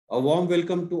A warm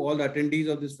welcome to all the attendees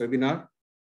of this webinar.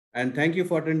 And thank you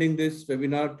for attending this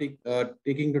webinar,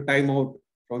 taking the time out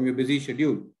from your busy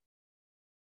schedule.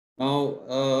 Now,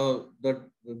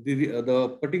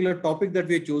 the particular topic that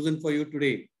we have chosen for you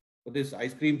today for this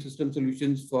ice cream system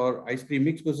solutions for ice cream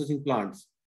mix processing plants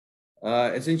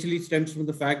essentially stems from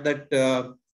the fact that,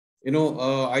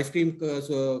 ice cream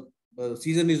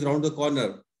season is around the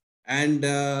corner. And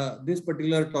this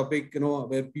particular topic,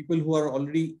 where people who are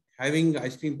already having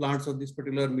ice cream plants of this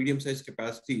particular medium-sized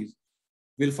capacities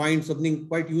will find something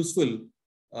quite useful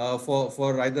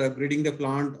for either upgrading the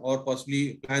plant or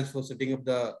possibly plans for setting up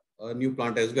the new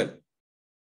plant as well.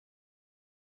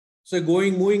 So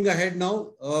moving ahead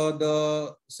now,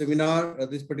 the seminar,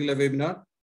 this particular webinar,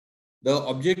 the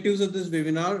objectives of this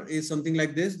webinar is something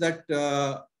like this, that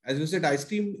as we said, ice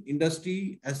cream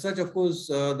industry as such, of course,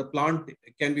 the plant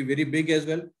can be very big as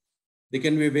well. They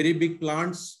can be very big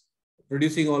plants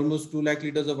producing almost 2 lakh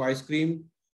liters of ice cream.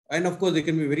 And of course, they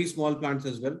can be very small plants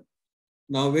as well.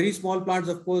 Now, very small plants,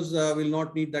 of course, will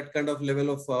not need that kind of level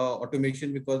of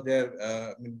automation because they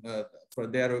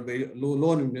are very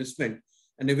low on investment.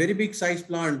 And a very big size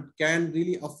plant can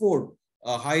really afford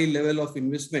a high level of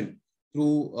investment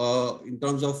through in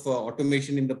terms of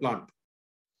automation in the plant.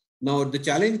 Now, the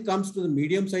challenge comes to the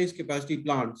medium-sized capacity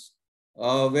plants,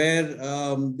 where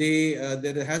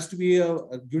there has to be a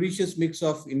judicious mix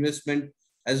of investment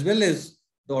as well as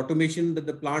the automation that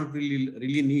the plant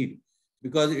really need,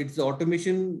 because it's the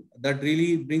automation that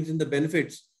really brings in the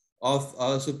benefits of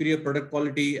superior product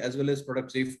quality as well as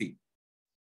product safety.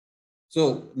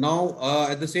 So now,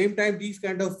 at the same time, these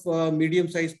kind of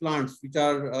medium-sized plants, which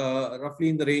are roughly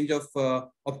in the range of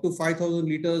up to 5,000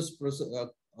 liters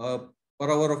per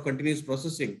hour of continuous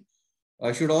processing,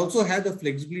 should also have the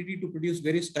flexibility to produce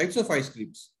various types of ice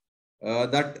creams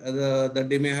that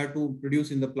they may have to produce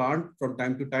in the plant from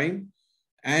time to time.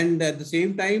 And at the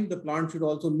same time, the plant should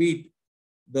also meet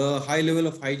the high level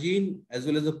of hygiene as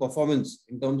well as the performance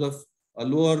in terms of a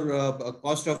lower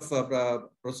cost of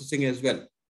processing as well.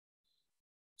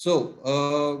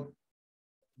 So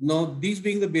now these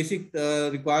being the basic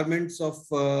requirements of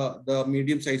the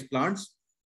medium-sized plants.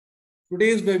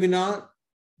 Today's webinar,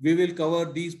 we will cover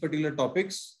these particular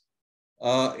topics,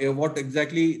 what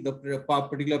exactly the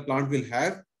particular plant will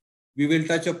have. We will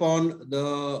touch upon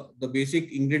the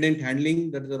basic ingredient handling,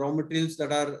 that is the raw materials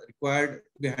that are required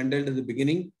to be handled at the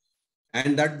beginning,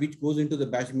 and that which goes into the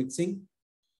batch mixing.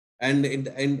 And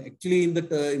actually in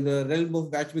the realm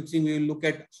of batch mixing, we will look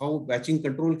at how batching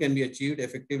control can be achieved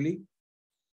effectively.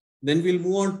 Then we'll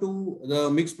move on to the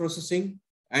mix processing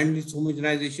and its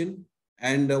homogenization,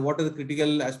 and what are the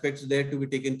critical aspects there to be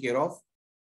taken care of.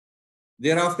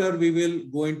 Thereafter, we will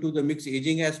go into the mix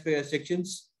aging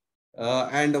sections,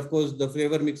 and of course, the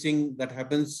flavor mixing that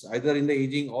happens either in the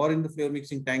aging or in the flavor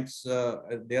mixing tanks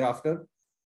thereafter.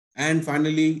 And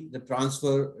finally, the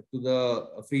transfer to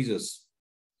the freezers.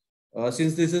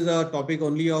 Since this is a topic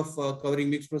only of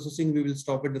covering mix processing, we will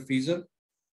stop at the freezer.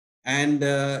 And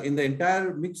in the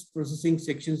entire mix processing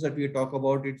sections that we talk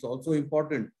about, it's also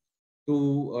important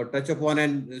to touch upon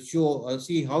and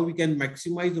see how we can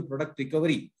maximize the product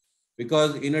recovery,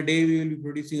 because in a day we will be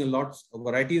producing a lot of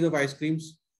varieties of ice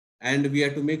creams, and we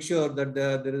have to make sure that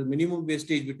there is minimum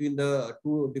wastage between the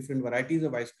two different varieties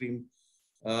of ice cream,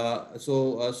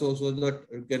 so that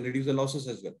we can reduce the losses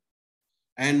as well.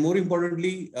 And more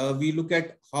importantly, we look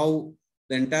at how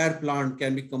the entire plant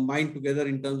can be combined together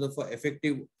in terms of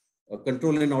effective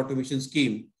control and automation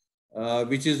scheme,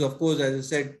 which is, of course, as I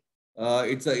said,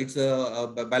 it's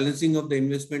a balancing of the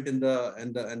investment and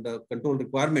the control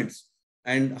requirements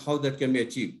and how that can be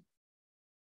achieved.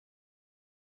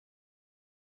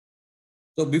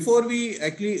 So before we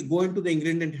actually go into the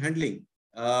ingredient handling,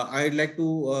 I'd like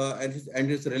to, and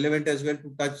it's relevant as well,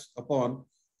 to touch upon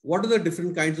what are the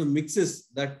different kinds of mixes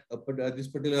that this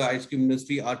particular ice cream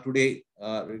industry are today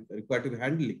required to be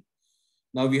handling.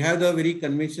 Now we have the very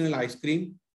conventional ice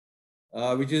cream,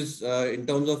 which is in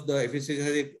terms of the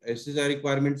FSSAI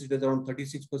requirements, it is around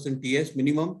 36% TS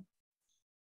minimum.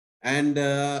 And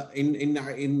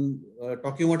in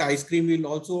talking about ice cream, we'll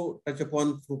also touch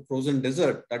upon frozen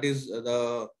dessert. That is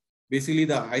basically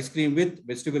the ice cream with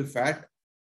vegetable fat.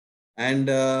 And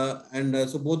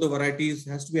so both the varieties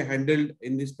has to be handled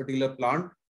in this particular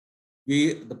plant.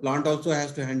 The plant also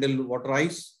has to handle water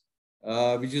ice,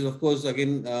 which is of course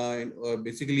again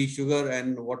basically sugar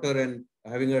and water, and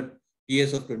having a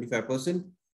TS of 25%.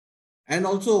 And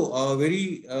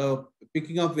also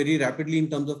picking up very rapidly in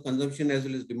terms of consumption as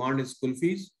well as demand is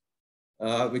kulfis,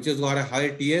 which has got a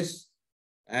higher TS,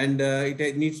 and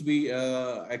it needs to be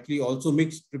actually also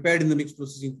prepared in the mixed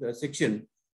processing section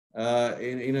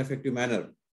in an effective manner.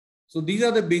 So these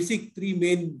are the basic three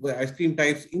main ice cream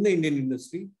types in the Indian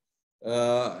industry,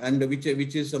 and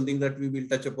which is something that we will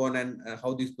touch upon, and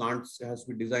how these plants has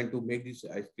been designed to make these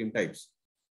ice cream types.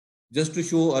 Just to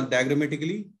show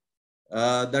diagrammatically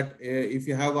that if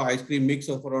you have an ice cream mix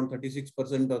of around 36%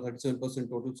 or 37%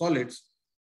 total solids,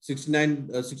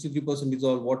 63% is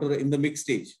all water in the mix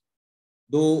stage.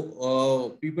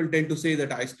 Though people tend to say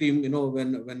that ice cream,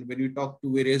 when we talk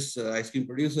to various ice cream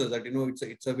producers, that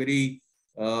it's a very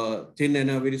thin and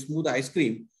a very smooth ice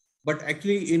cream, but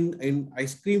actually in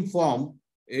ice cream form,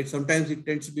 sometimes it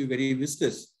tends to be very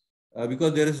viscous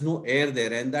because there is no air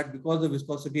there, and that because the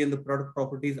viscosity and the product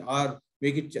properties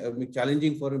make it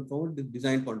challenging from the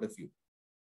design point of view.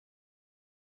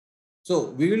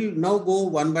 So we will now go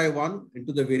one by one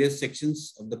into the various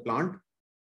sections of the plant.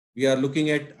 We are looking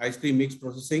at ice cream mix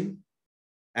processing.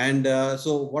 And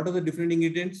so what are the different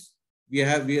ingredients?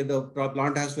 The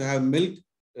plant has to have milk,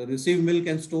 receive milk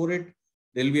and store it.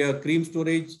 There will be a cream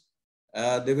storage.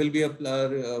 There will be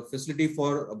a facility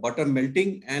for butter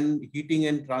melting and heating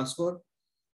and transfer.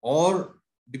 Or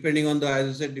depending on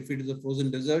as I said, if it is a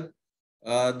frozen dessert,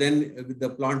 then the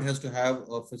plant has to have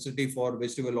a facility for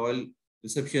vegetable oil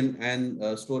reception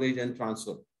and storage and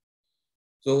transfer.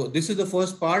 So this is the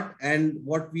first part, and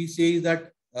what we say is that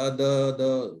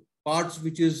the parts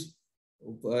which is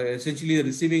essentially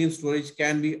receiving and storage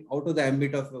can be out of the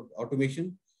ambit of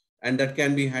automation, and that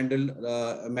can be handled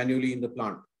manually in the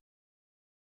plant.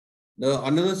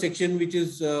 Another section which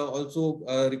is also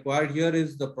required here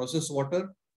is the process water,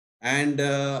 and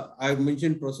I've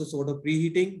mentioned process water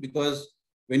preheating because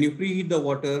when you preheat the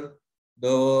water,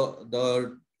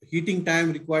 the heating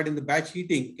time required in the batch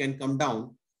heating can come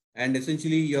down. And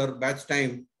essentially, your batch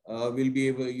time you will be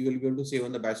able to save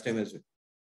on the batch time as well.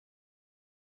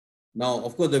 Now,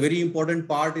 of course, the very important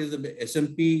part is the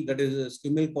SMP, that is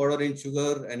skim milk powder and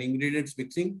sugar and ingredients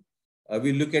mixing.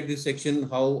 We'll look at this section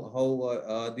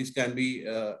how this can be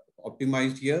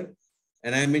optimized here.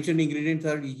 And I mentioned ingredients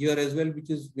are here as well, which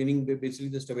is meaning basically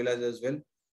the stabilizer as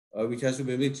well, which has to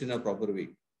be mixed in a proper way.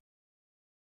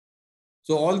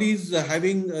 So all these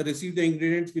having received the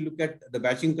ingredients, we look at the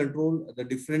batching control, the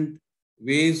different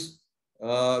ways.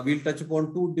 We'll touch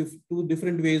upon two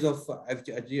different ways of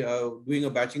doing a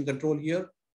batching control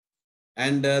here.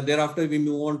 And thereafter, we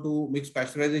move on to mix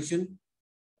pasteurization.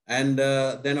 And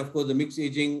then, of course, the mix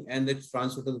aging and its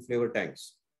transfer to the flavor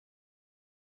tanks.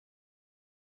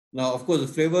 Now, of course, the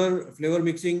flavor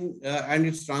mixing and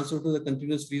its transfer to the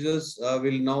continuous freezers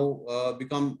will now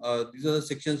become, these are the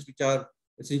sections which are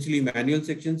essentially manual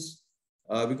sections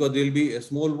because there will be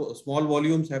small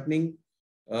volumes happening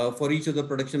for each of the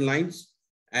production lines.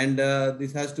 And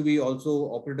this has to be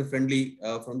also operator friendly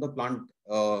from the plant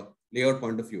layout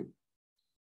point of view.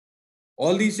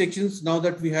 All these sections, now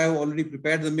that we have already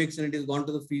prepared the mix and it is gone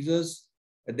to the freezers,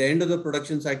 at the end of the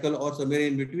production cycle or somewhere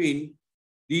in between,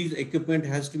 these equipment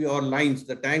has to be, or lines,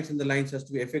 the tanks and the lines has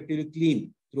to be effectively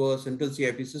cleaned through a central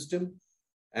CIP system.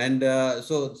 And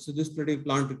so this particular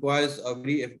plant requires a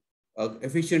very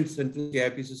efficient central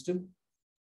CIP system.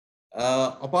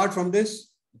 Apart from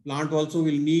this, the plant also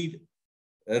will need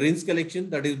a rinse collection,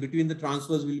 that is between the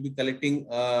transfers, we'll be collecting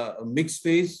a mixed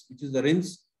phase, which is the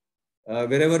rinse.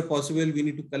 Wherever possible, we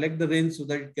need to collect the rinse so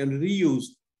that it can be reused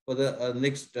for the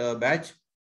next batch.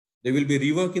 There will be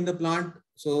rework in the plant.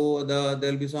 So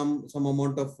there will be some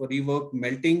amount of rework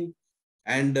melting,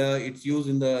 and it's used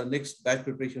in the next batch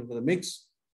preparation for the mix.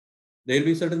 There will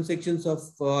be certain sections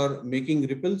for making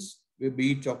ripples,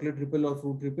 be it chocolate ripple or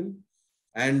fruit ripple.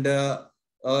 And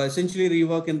essentially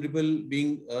rework and ripple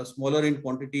being smaller in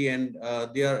quantity, and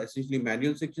they are essentially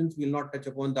manual sections. We will not touch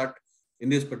upon that in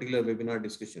this particular webinar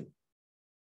discussion.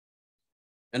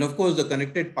 And of course, the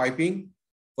connected piping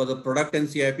for the product and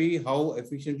CIP, how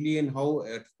efficiently and how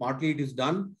smartly it is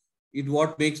done, is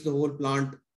what makes the whole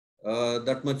plant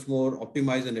that much more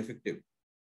optimized and effective.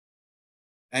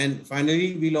 And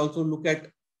finally, we'll also look at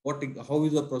how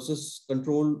is the process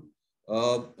control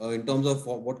in terms of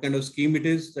what kind of scheme it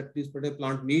is that this particular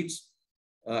plant needs,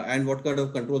 and what kind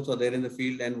of controls are there in the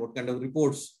field, and what kind of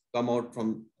reports come out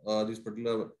from this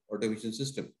particular automation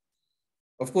system.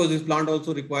 Of course, this plant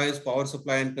also requires power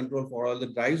supply and control for all the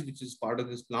drives, which is part of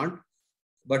this plant.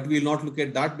 But we'll not look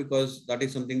at that because that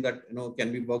is something that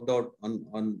can be worked out on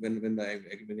when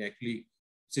they actually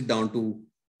sit down to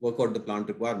work out the plant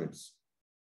requirements.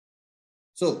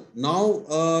 So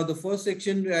now the first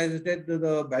section, as I said,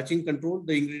 the batching control,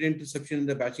 the ingredient reception and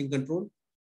the batching control.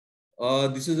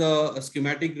 This is a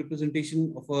schematic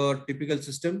representation of a typical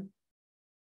system.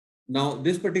 Now,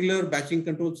 this particular batching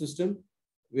control system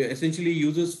essentially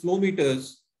uses flow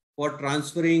meters for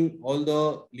transferring all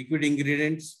the liquid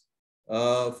ingredients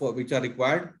for which are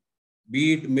required,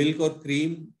 be it milk or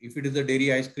cream, if it is a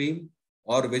dairy ice cream,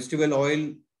 or vegetable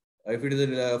oil, if it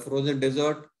is a frozen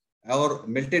dessert, or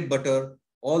melted butter.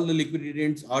 All the liquid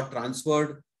ingredients are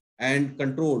transferred and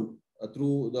controlled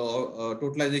through the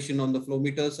totalization on the flow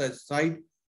meter side,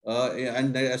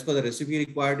 and as per the recipe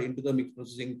required into the mixed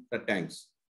processing tanks.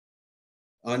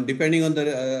 And depending on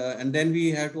the, and then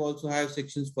we have to also have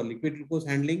sections for liquid glucose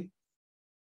handling.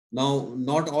 Now,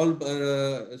 not all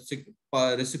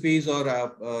recipes or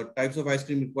types of ice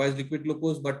cream requires liquid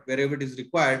glucose, but wherever it is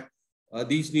required,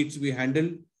 these needs to be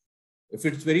handled. If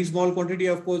it's very small quantity,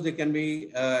 of course, they can be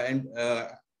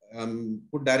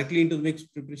put directly into the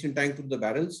mixed preparation tank through the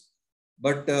barrels.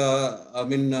 But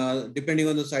depending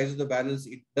on the size of the barrels,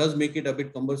 it does make it a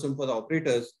bit cumbersome for the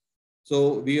operators.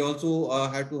 So we also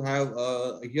have to have,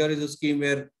 here is a scheme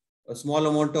where a small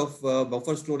amount of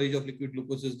buffer storage of liquid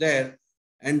glucose is there,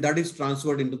 and that is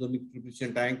transferred into the mixed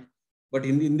preparation tank. But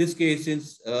in this case,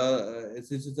 since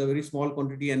it's a very small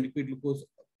quantity and liquid glucose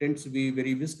tends to be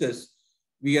very viscous,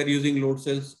 we are using load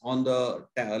cells on the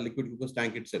liquid glucose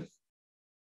tank itself.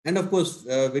 And of course,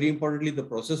 very importantly, the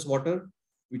process water,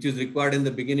 which is required in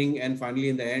the beginning and finally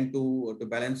in the end to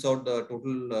balance out the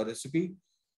total recipe,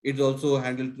 is also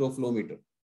handled through a flow meter.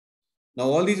 Now,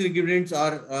 all these ingredients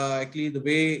are actually the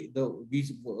way we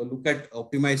look at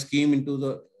optimized scheme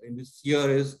in this here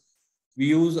is we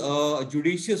use a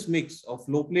judicious mix of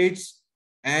flow plates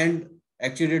and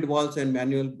actuated valves and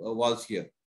manual valves here.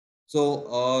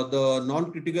 So the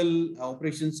non-critical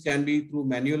operations can be through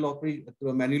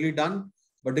manually done,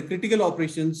 but the critical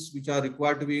operations which are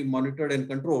required to be monitored and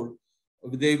controlled,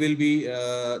 they will be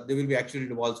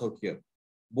actuated valves out here,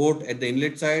 both at the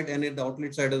inlet side and at the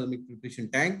outlet side of the mixed preparation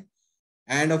tank.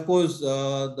 And of course,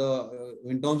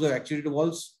 in terms of actuated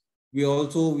valves, we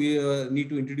need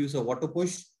to introduce a water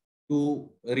push to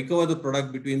recover the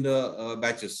product between the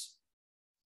batches.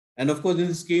 And of course, in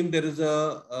this scheme, there is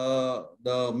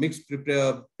the mixed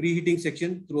preheating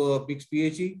section through a mixed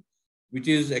PHE, which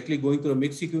is actually going through a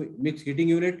mixed heating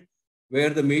unit, where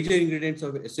the major ingredients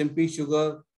of SMP,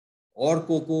 sugar, or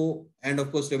cocoa, and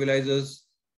of course stabilizers,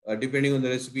 depending on the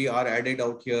recipe, are added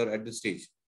out here at this stage.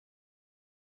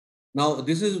 Now,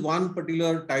 this is one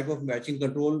particular type of batching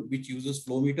control which uses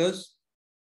flow meters.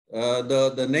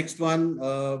 The next one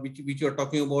which you're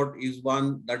talking about is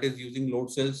one that is using load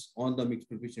cells on the mixed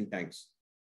preparation tanks.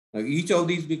 Now, each of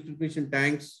these mixed preparation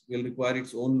tanks will require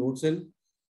its own load cell.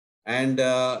 And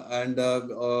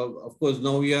of course,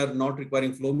 now we are not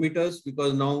requiring flow meters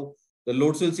because now the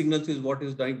load cell signals is what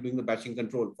is doing the batching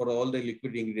control for all the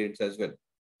liquid ingredients as well.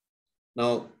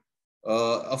 Now,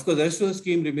 of course, the rest of the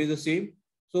scheme remains the same.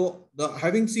 So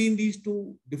having seen these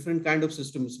two different kind of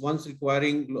systems, one's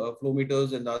requiring flow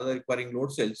meters and the other requiring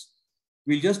load cells,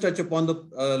 we'll just touch upon the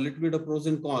little bit of pros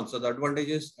and cons, so the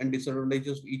advantages and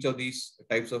disadvantages of each of these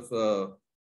types of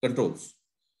controls.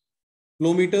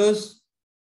 Flow meters,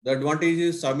 the advantage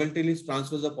is simultaneous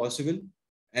transfers are possible.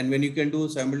 And when you can do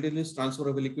simultaneous transfer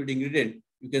of a liquid ingredient,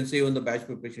 you can save on the batch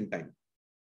preparation time.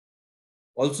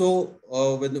 Also,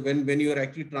 when you are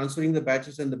actually transferring the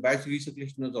batches and the batch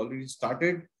recirculation has already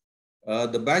started,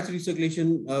 the batch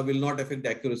recirculation will not affect the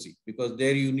accuracy because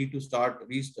there you need to start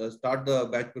the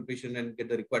batch preparation and get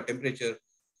the required temperature.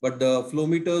 But the flow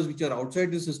meters which are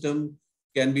outside the system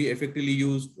can be effectively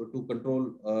used to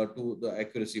control to the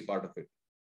accuracy part of it.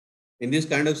 In this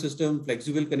kind of system,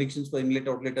 flexible connections for inlet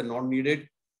outlet are not needed,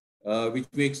 which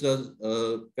makes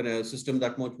the system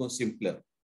that much more simpler.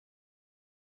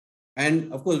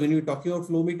 And of course, when you're talking about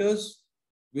flow meters,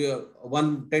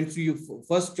 one tends to use,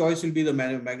 first choice will be the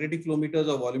magnetic flow meters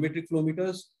or volumetric flow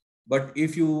meters. But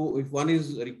if one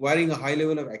is requiring a high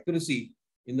level of accuracy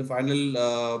in the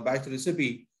final batch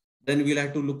recipe, then we'll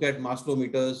have to look at mass flow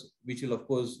meters, which will of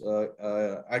course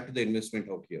add to the investment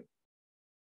out here.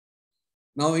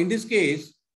 Now, in this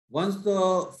case, once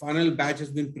the final batch has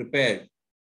been prepared,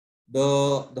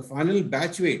 the final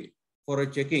batch weight for a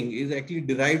checking is actually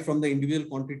derived from the individual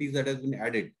quantities that has been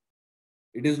added.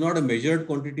 It is not a measured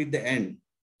quantity at the end.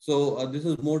 So this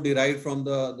is more derived from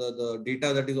the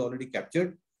data that is already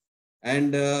captured.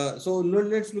 And so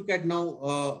let's look at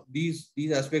now these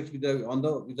aspects with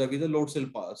the load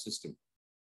cell system.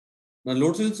 Now,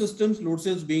 load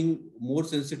cells being more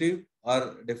sensitive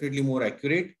are definitely more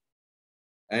accurate.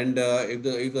 And if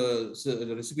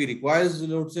the recipe requires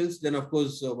load cells, then of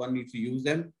course one needs to use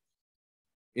them.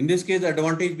 In this case, the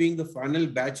advantage being the final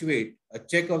batch weight, a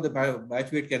check of the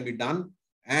batch weight can be done,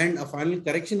 and a final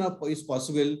correction is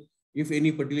possible if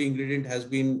any particular ingredient has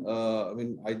been,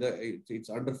 either it's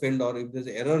underfilled or if there's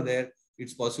error there,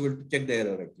 it's possible to check the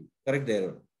error, actually, correct the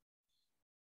error.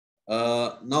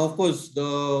 Now, of course,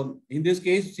 in this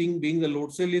case, being the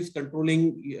load cell is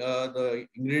controlling the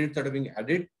ingredients that are being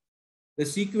added, the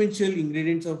sequential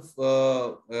ingredients of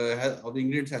the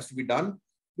ingredients has to be done,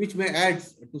 which may add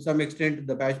to some extent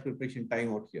the batch preparation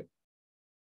time out here.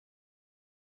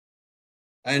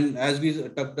 And as we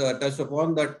touched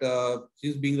upon that,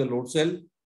 since being the load cell,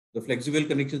 the flexible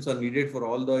connections are needed for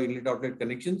all the inlet outlet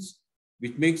connections,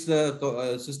 which makes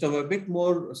the system a bit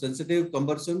more sensitive,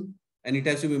 cumbersome, and it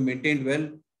has to be maintained well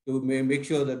to make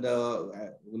sure that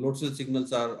the load cell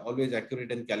signals are always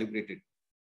accurate and calibrated.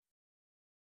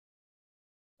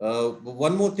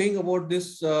 One more thing about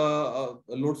this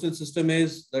load cell system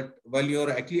is that while you're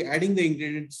actually adding the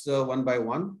ingredients one by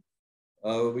one,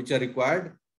 which are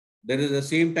required, there is the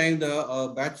same time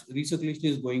the batch recirculation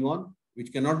is going on,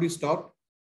 which cannot be stopped.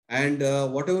 And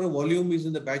whatever volume is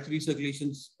in the batch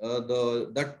recirculations,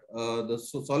 the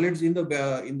solids in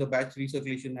the batch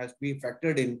recirculation has to be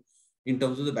factored in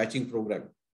terms of the batching program.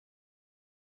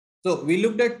 So we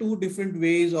looked at two different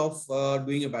ways of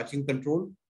doing a batching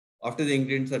control after the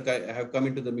ingredients have come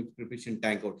into the mixed preparation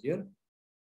tank out here.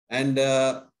 And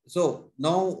so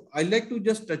now I'd like to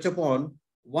just touch upon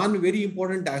one very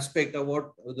important aspect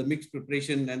about the mixed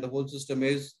preparation and the whole system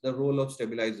is the role of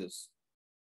stabilizers.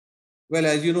 Well,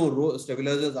 as you know,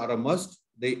 stabilizers are a must.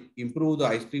 They improve the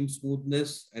ice cream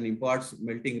smoothness and imparts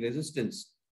melting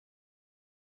resistance.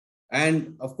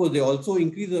 And of course, they also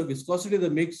increase the viscosity of the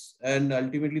mix and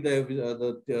ultimately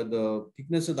the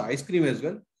thickness of the ice cream as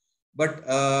well. But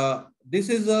this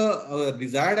is a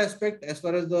desired aspect as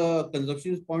far as the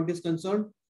consumption point is concerned.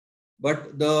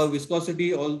 But the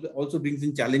viscosity also brings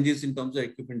in challenges in terms of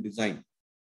equipment design.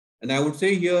 And I would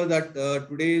say here that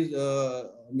today's,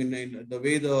 in the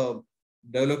way the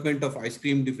development of ice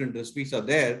cream, different recipes are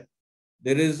there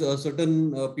is a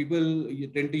certain people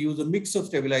tend to use a mix of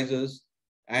stabilizers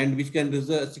and which can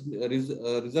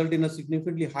result in a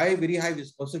significantly very high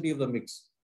viscosity of the mix.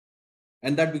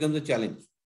 And that becomes a challenge.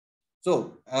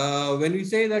 So when we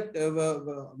say that,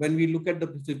 when we look at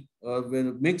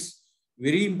the mix,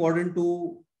 very important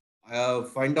to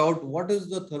find out what is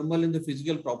the thermal and the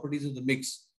physical properties of the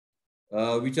mix,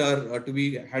 which are to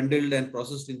be handled and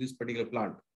processed in this particular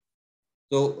plant.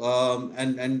 So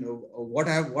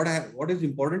what is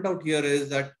important out here is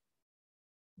that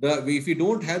if you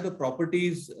don't have the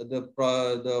properties, the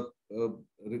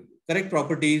correct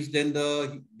properties, then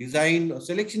the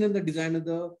selection and the design of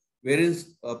the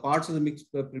various parts of the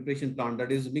mixed preparation plant,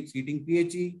 that is mixed heating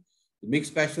PHE, the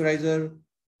mixed pasteurizer,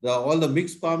 all the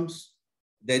mixed pumps,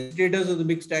 the agitators of the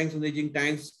mixed tanks and the aging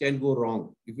tanks can go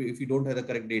wrong if you don't have the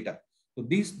correct data. So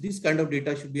this kind of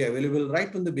data should be available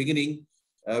right from the beginning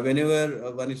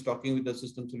whenever one is talking with the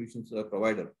system solutions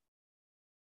provider.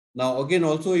 Now, again,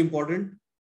 also important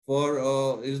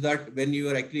is that when you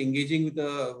are actually engaging with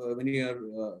when you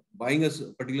are buying a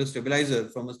particular stabilizer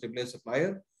from a stabilizer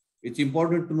supplier, it's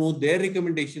important to know their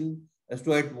recommendation as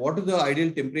to at what is the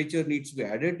ideal temperature needs to be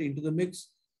added into the mix,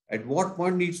 at what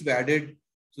point needs to be added,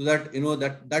 so that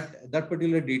that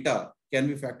particular data can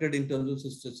be factored in terms of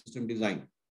system design.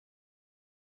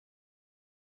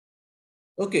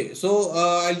 Okay, so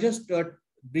I'll just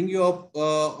bring you up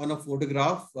on a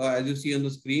photograph. As you see on the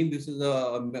screen, this is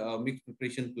a mixed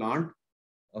preparation plant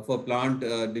for plant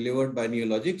delivered by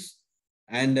Neologics.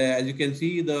 And as you can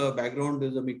see, the background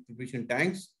is the mixed preparation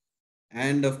tanks.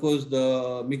 And of course,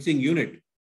 the mixing unit,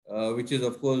 which is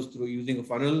of course through using a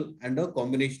funnel and a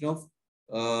combination of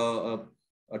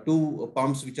two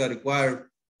pumps which are required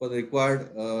for the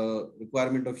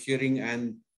requirement of shearing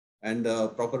and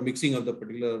proper mixing of the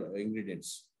particular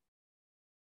ingredients.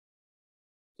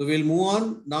 So we'll move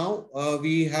on now.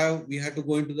 We have to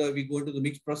go into the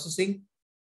mixed processing,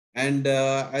 and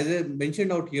as I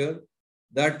mentioned out here,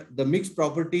 that the mixed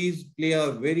properties play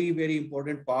a very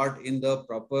important part in the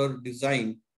proper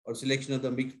design or selection of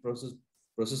the mixed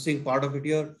processing part of it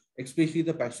here, especially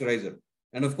the pasteurizer,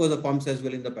 and of course the pumps as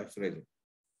well in the pasteurizer.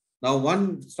 Now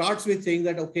one starts with saying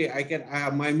that okay,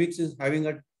 my mix is having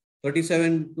a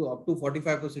 37 to up to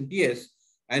 45% TS,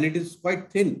 and it is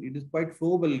quite thin. It is quite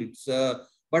flowable. It's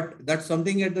but that's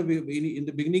something in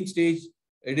the beginning stage.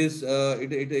 It is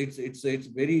it's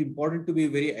very important to be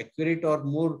very accurate or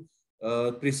more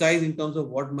precise in terms of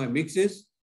what my mix is.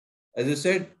 As I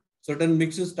said, certain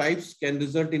mixes types can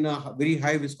result in a very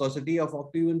high viscosity of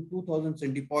up to even 2000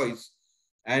 centipoise,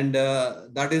 and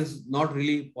that is not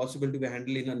really possible to be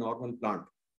handled in a normal plant.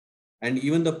 And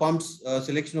even the pumps,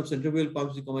 selection of centrifugal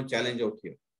pumps become a challenge out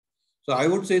here. So I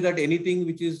would say that anything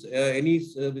which is any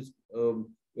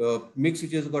mix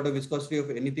which has got a viscosity of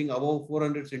anything above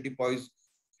 400 centipoise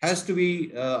has to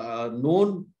be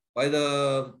known by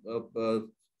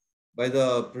by the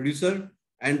producer,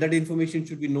 and that information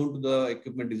should be known to the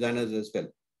equipment designers as well.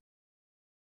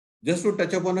 Just to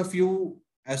touch upon a few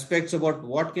aspects about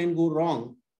what can go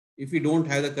wrong if we don't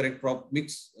have the correct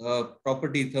mix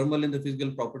property, thermal and the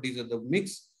physical properties of the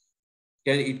mix,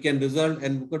 it can result,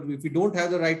 and if we don't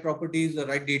have the right properties, the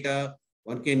right data,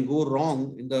 one can go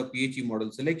wrong in the PHE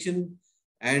model selection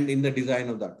and in the design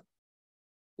of that.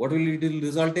 What will it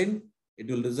result in? It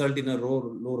will result in a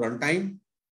low runtime.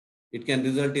 It can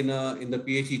result in the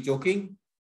PHE choking,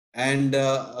 and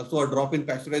also a drop in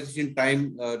pasteurization time,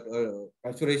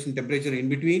 pasteurization temperature in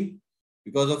between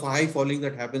because of high fouling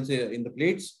that happens in the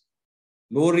plates,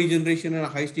 low regeneration and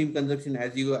high steam consumption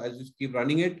as you keep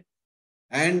running it.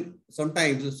 And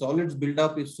sometimes the solids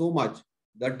buildup is so much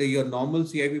that your normal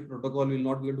CIP protocol will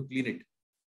not be able to clean it.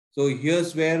 So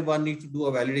here's where one needs to do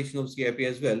a validation of CIP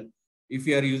as well if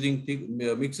you are using thick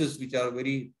mixes which are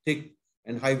very thick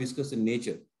and high viscous in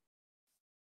nature.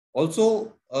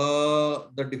 Also,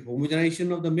 the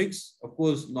homogenization of the mix, of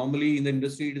course, normally in the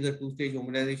industry, it is a two-stage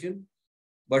homogenization,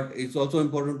 but it's also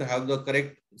important to have the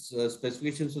correct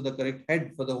specifications of the correct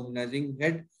head for the homogenizing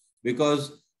head,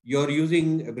 because you're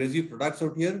using abrasive products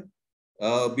out here,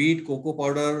 be it cocoa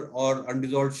powder or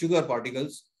undissolved sugar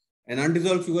particles. And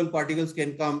undissolved sugar particles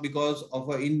can come because of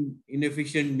an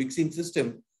inefficient mixing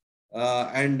system.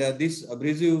 This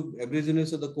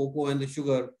abrasiveness of the cocoa and the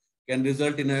sugar can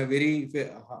result in a very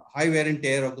high wear and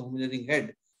tear of the homogenizing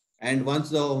head. And once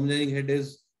the homogenizing head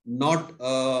is not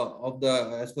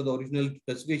as per the original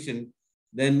specification,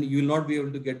 then you will not be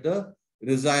able to get the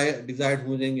desired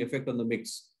homogenizing effect on the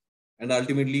mix. And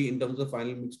ultimately, in terms of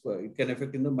final mix, it can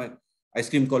affect in the ice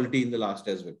cream quality in the last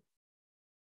as well.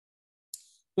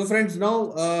 So friends,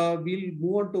 now we'll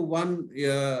move on to one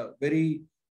very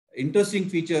interesting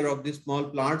feature of these small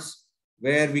plants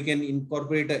where we can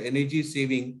incorporate an energy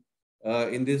saving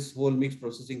in this whole mix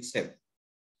processing step.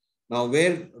 Now,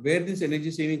 where this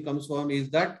energy saving comes from is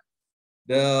that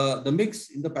the mix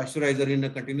in the pasteurizer, in a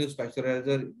continuous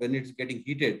pasteurizer, when it's getting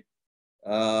heated,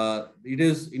 it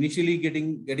is initially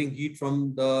getting heat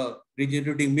from the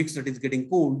regenerating mix that is getting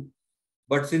cooled.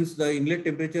 But since the inlet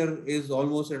temperature is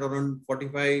almost at around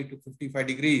 45 to 55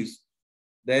 degrees,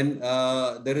 then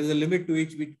there is a limit to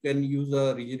which we can use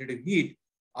a regenerative heat.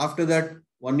 After that,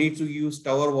 one needs to use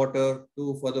tower water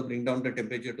to further bring down the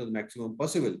temperature to the maximum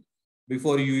possible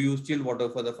before you use chilled water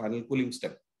for the final cooling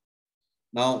step.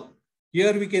 Now,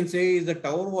 here we can say is the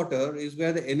tower water is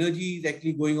where the energy is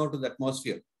actually going out to the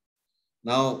atmosphere.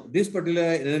 Now, this particular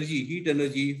energy, heat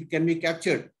energy, if it can be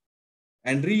captured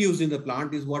and reused in the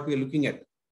plant is what we are looking at.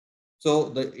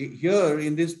 So here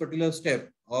in this particular step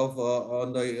of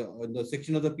on the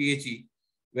section of the PHE,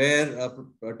 where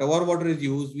tower water is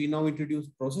used, we now introduce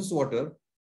processed water,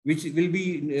 which will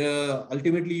be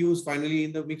ultimately used finally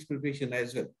in the mix preparation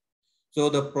as well. So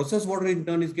the processed water in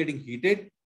turn is getting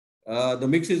heated. The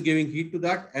mix is giving heat to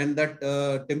that, and that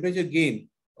temperature gain,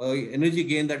 energy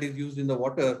gain that is used in the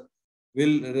water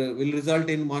will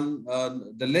result in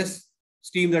the less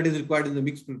steam that is required in the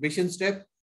mix preparation step,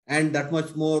 and that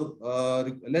much more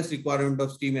less requirement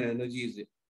of steam and energy is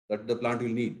that the plant will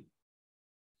need.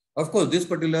 Of course, this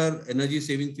particular energy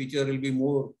saving feature will be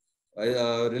more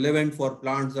relevant for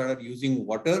plants that are using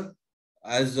water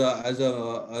as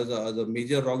a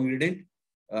major raw ingredient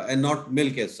and not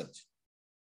milk as such.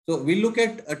 So we look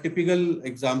at a typical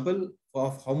example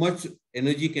of how much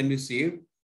energy can be saved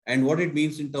and what it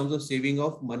means in terms of saving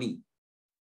of money.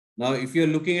 Now, if you're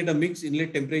looking at a mix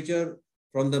inlet temperature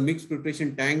from the mix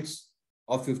preparation tanks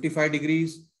of 55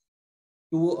 degrees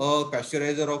to a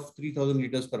pasteurizer of 3000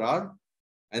 liters per hour,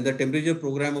 and the temperature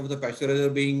program of the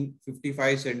pasteurizer being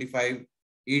 55, 75,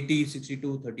 80,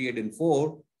 62, 38, and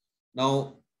 4.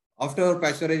 Now, after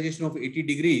pasteurization of 80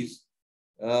 degrees,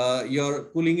 you're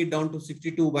cooling it down to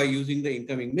 62 by using the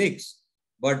incoming mix.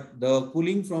 But the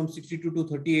cooling from 62 to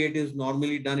 38 is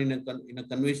normally done in a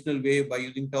conventional way by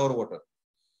using tower water.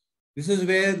 This is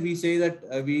where we say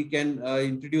that we can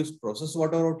introduce processed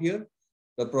water out here.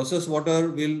 The processed water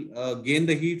will gain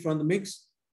the heat from the mix,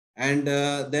 and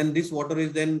then this water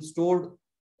is then stored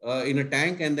in a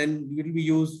tank, and then it will be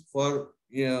used for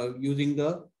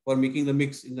for making the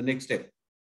mix in the next step.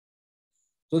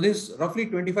 So this roughly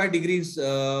 25 degrees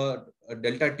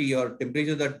delta T or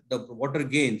temperature that the water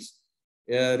gains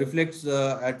reflects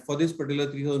for this particular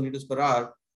 3000 liters per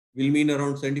hour will mean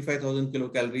around 75,000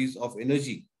 kilocalories of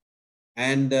energy.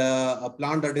 And a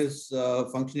plant that is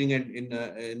functioning in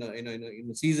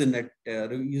a season at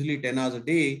easily 10 hours a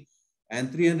day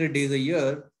and 300 days a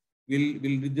year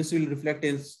this will reflect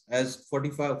as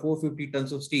 450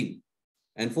 tons of steam,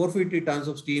 and 450 tons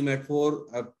of steam at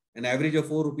an average of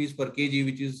 4 rupees per kg,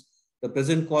 which is the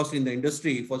present cost in the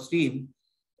industry for steam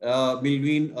will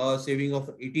mean a saving of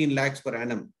 18 lakhs per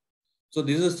annum. So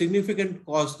this is a significant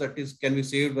cost that can be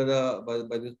saved by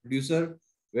the producer,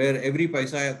 where every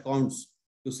paisa counts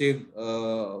to save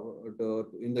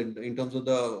in terms of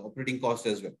the operating cost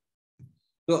as well.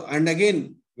 So, and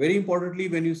again, very importantly,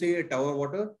 when you say a tower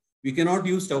water, we cannot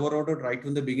use tower water right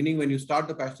from the beginning. When you start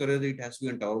the pasteurizer, it has to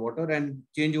be on tower water and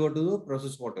change over to the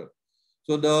processed water.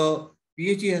 So the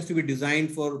pH has to be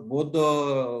designed for both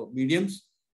the mediums.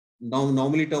 Now,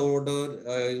 normally tower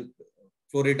water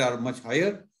flow rate are much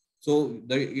higher. So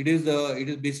it is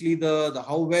basically the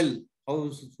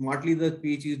how smartly the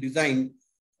pH is designed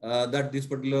that this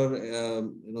particular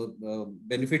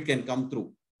benefit can come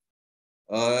through.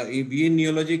 We in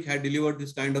Neologic had delivered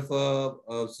this kind of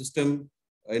a system,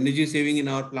 energy saving in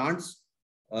our plants,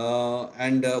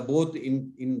 and both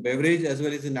in beverage as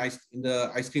well as in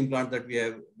the ice cream plant that we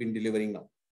have been delivering now.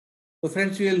 So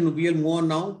friends, we'll move on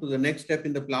now to the next step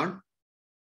in the plant,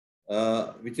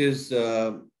 which is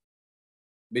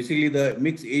basically the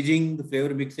mix aging, the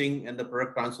flavor mixing, and the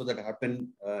product transfer that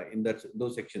happen in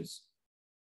those sections.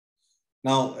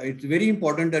 Now, it's very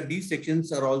important that these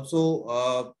sections are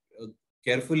also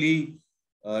carefully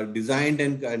designed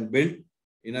and built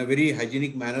in a very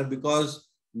hygienic manner, because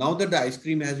now that the ice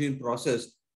cream has been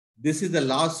processed, this is the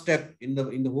last step in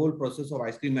the whole process of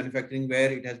ice cream manufacturing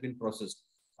where it has been processed.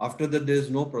 After that, there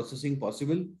is no processing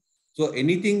possible. So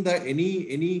anything that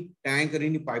any tank or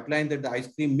any pipeline that the ice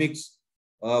cream mix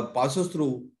passes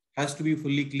through has to be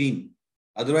fully clean.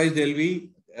 Otherwise, there will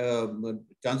be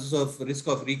chances of risk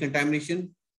of recontamination,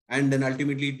 and then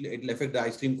ultimately it will affect the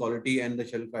ice cream quality and the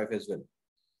shelf life as well.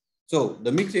 So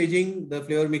the mix aging, the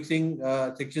flavor mixing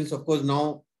sections, of course,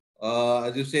 now,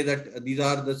 as you say, that these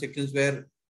are the sections where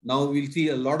now we'll see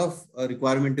a lot of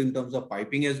requirement in terms of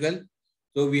piping as well.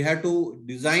 So we had to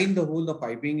design the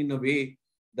piping in a way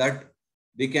that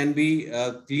they can be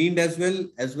cleaned as well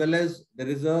as there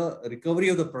is a recovery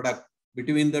of the product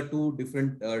between the two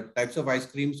different types of ice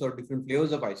creams or different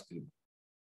flavors of ice cream.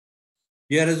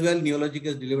 Here as well, Neologic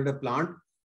has delivered a plant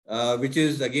which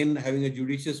is again having a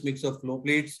judicious mix of flow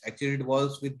plates, actuated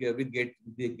valves with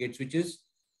gate switches,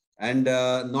 and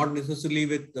not necessarily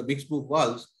with the mix-proof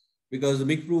valves, because the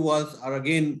mix-proof valves are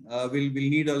again will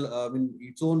need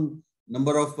its own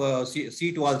number of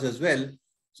seat valves as well.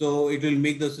 So it will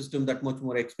make the system that much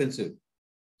more expensive.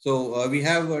 So we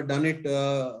have done it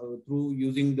through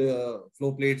using the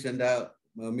flow plates and a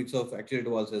mix of actuated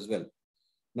valves as well.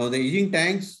 Now the aging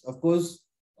tanks, of course,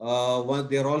 once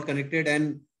they are all connected,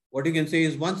 and what you can say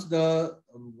is once the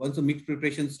mix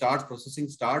preparation starts, processing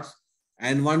starts,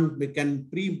 and one can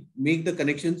make the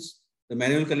connections, the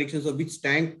manual connections of which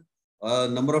tank,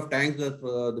 number of tanks that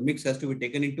the mix has to be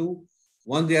taken into.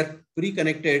 Once they are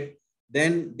pre-connected,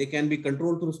 then they can be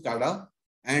controlled through SCADA,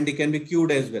 and they can be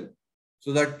queued as well.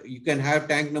 So that you can have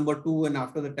tank number 2 and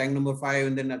after the tank number 5,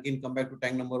 and then again come back to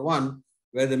tank number 1,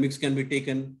 where the mix can be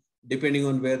taken depending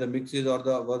on where the mix is or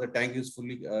where the tank is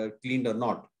fully cleaned or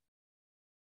not.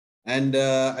 And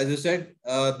as I said,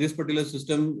 this particular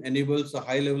system enables a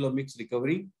high level of mix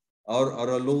recovery or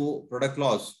a low product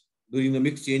loss during the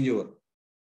mix changeover.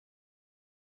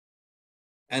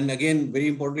 And again, very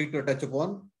importantly to touch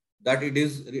upon that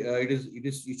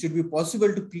it should be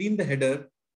possible to clean the header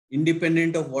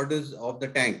independent of what is of the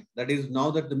tank. That is, now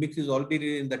that the mix is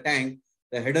already in the tank,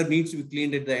 the header needs to be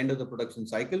cleaned at the end of the production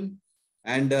cycle.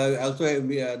 And also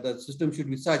the system should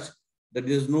be such that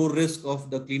there is no risk of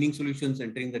the cleaning solutions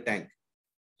entering the tank.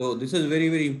 So this is very,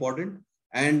 very important.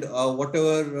 And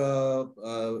whatever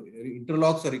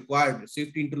interlocks are required,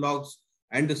 safety interlocks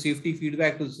and the safety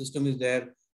feedback to the system is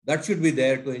there, that should be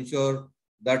there to ensure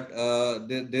that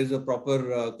there's a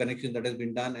proper connection that has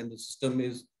been done and the system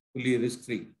is fully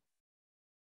risk-free.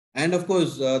 And of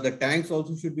course, the tanks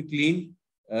also should be cleaned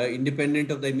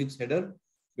independent of the mix header,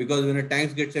 because when a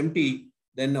tank gets empty,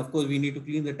 then of course we need to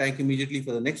clean the tank immediately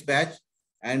for the next batch,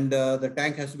 and the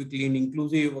tank has to be cleaned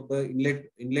inclusive of the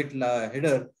inlet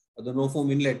header or the no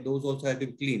foam inlet. Those also have to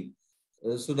be cleaned.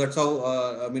 So that's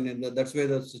how that's where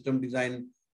the system design,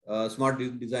 smart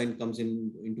design comes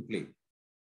into play.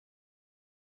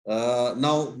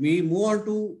 Now we move on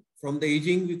to, from the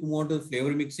aging, we move on to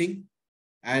flavor mixing,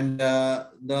 and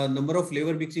the number of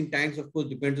flavor mixing tanks, of course,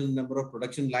 depends on the number of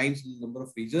production lines and the number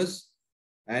of freezers.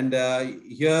 And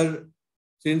here,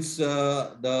 since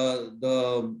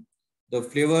the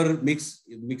flavor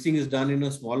mixing is done in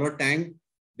a smaller tank,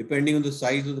 depending on the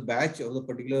size of the batch of the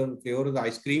particular flavor of the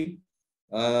ice cream,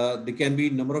 there can be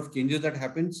number of changes that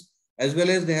happens, as well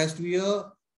as there has to be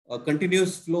a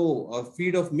continuous flow of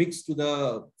feed of mix to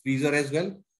the freezer as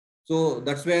well. So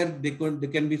that's where there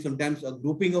can be sometimes a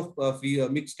grouping of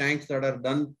mixed tanks that are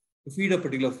done to feed a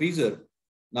particular freezer.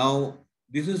 Now,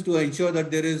 this is to ensure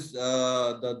that there is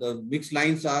the mixed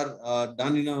lines are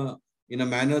done in a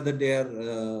manner that they are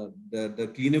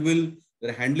they're cleanable,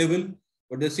 they're handleable.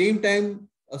 But at the same time,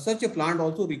 such a plant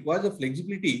also requires a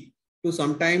flexibility to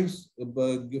sometimes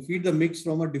feed the mix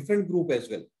from a different group as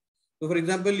well. So, for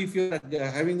example, if you're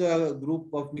having a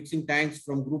group of mixing tanks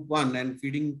from group 1 and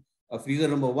feeding freezer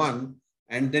number 1,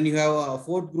 and then you have a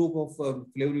fourth group of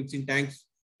flavor mixing tanks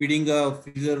feeding a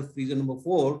freezer number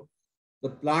 4, the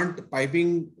plant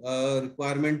piping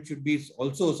requirement should be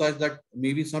also such that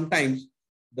maybe sometimes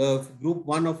the group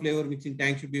 1 of flavor mixing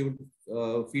tank should be able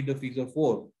to feed the freezer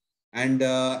 4, and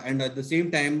at the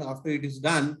same time, after it is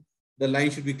done, the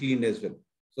line should be cleaned as well.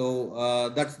 So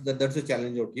that's a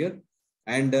challenge out here,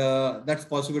 and that's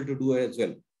possible to do as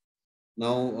well.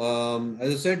 Now,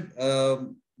 as I said,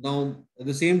 now at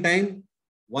the same time,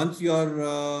 once you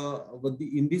are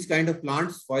in these kind of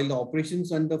plants, while the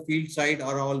operations on the field side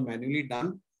are all manually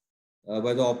done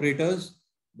by the operators,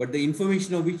 but the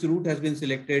information of which route has been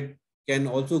selected can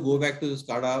also go back to the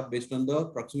SCADA based on the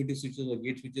proximity switches or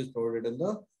gate switches provided in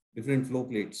the different flow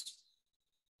plates.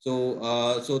 So,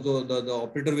 the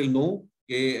operator will know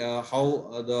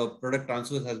how the product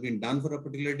transfer has been done for a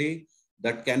particular day.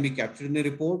 That can be captured in a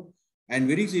report. And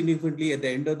very significantly, at the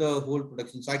end of the whole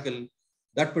production cycle,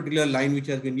 that particular line which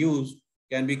has been used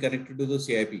can be connected to the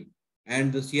CIP.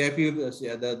 And the CIP,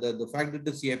 the fact that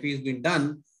the CIP has been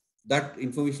done, that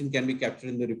information can be captured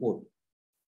in the report.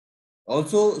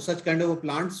 Also, such kind of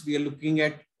plants, we are looking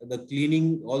at the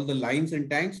cleaning all the lines and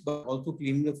tanks, but also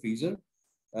cleaning the freezer,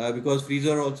 because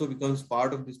freezer also becomes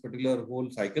part of this particular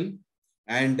whole cycle.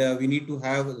 And we need to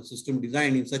have the system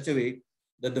designed in such a way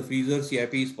that the freezer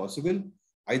CIP is possible,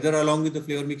 either along with the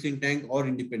flavor mixing tank or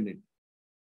independent.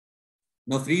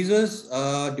 Now, freezers,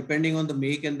 depending on the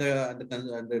make and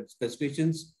the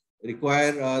specifications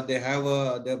require,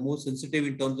 they're more sensitive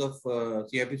in terms of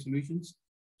CIP solutions.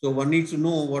 So one needs to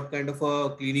know what kind of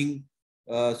a cleaning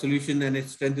solution and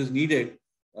its strength is needed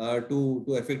to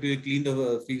effectively clean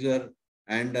the freezer,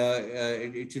 and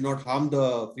it should not harm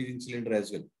the freezing cylinder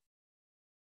as well.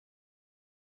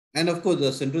 And of course,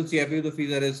 the central CIP of the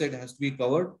freezer, as I said, has to be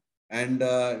covered, and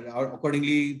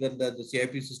accordingly, the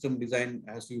CIP system design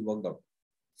has to be worked out.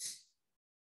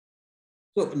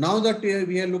 So now that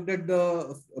we have looked at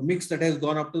the mix that has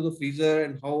gone up to the freezer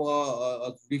and how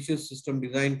a judicious system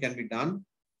design can be done,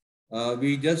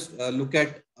 we just look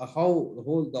at how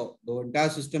the entire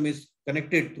system is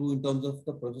connected through in terms of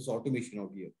the process automation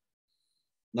out here.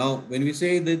 Now, when we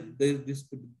say that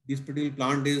this particular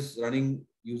plant is running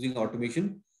using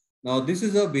automation, now this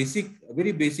is a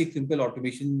very basic, simple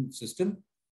automation system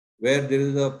where there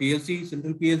is a PLC,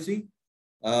 central PLC,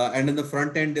 and in the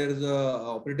front end there is a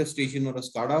operator station or a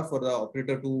SCADA for the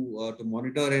operator to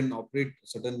monitor and operate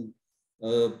certain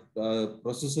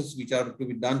processes which are to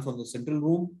be done from the central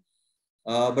room.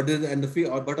 But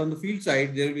on the field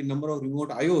side, there will be a number of remote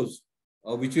IOs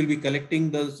which will be collecting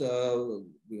those,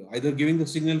 either giving the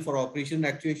signal for operation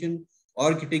actuation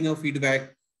or getting a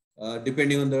feedback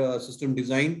depending on the system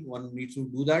design. One needs to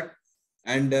do that,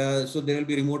 and so there will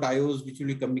be remote IOs which will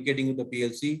be communicating with the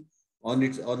PLC on a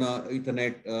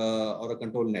Ethernet or a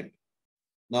control net.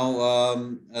 Now,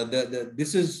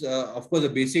 this is of course a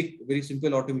basic, very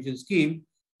simple automation scheme.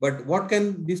 But what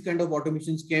can this kind of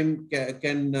automation scheme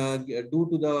can do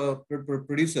to the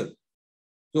producer?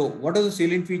 So what are the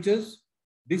salient features?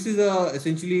 This is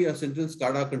essentially a central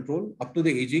SCADA control up to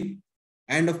the aging,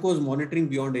 and of course monitoring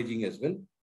beyond aging as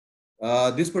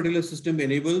well. This particular system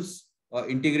enables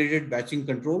integrated batching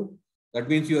control. That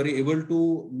means you are able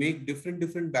to make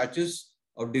different batches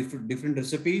of different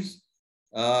recipes,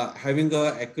 having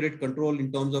an accurate control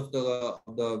in terms of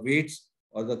the weights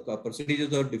or the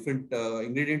percentages of different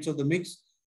ingredients of the mix.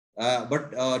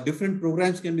 But different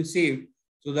programs can be saved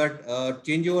so that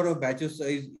changeover of batches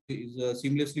is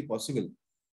seamlessly possible,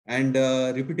 and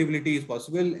repeatability is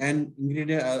possible, and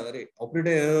operator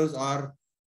errors are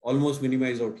almost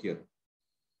minimized out here.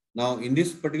 Now, in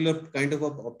this particular kind of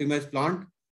optimized plant,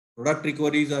 product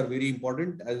recoveries are very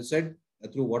important, as I said,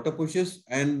 through water pushes,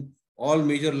 and all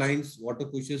major lines water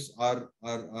pushes are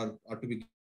to be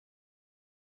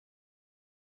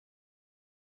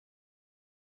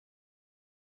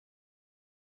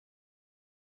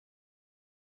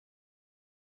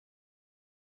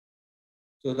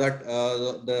so that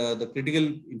the critical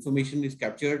information is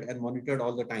captured and monitored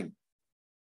all the time.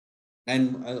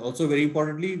 And also very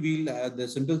importantly, the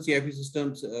central CIP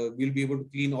systems will be able to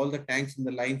clean all the tanks and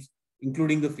the lines,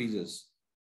 including the freezers.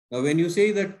 Now, when you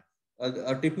say that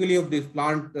typically of this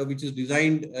plant, which is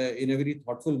designed in a very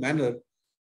thoughtful manner.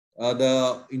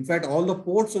 In fact, all the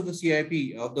ports of the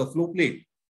CIP, of the flow plate,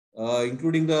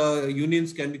 including the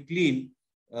unions, can be cleaned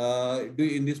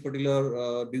in this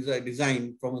particular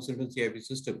design from a certain CIP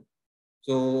system.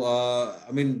 So,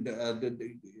 I mean,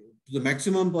 to the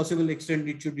maximum possible extent,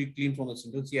 it should be cleaned from a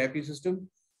central CIP system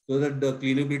so that the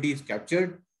cleanability is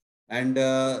captured. And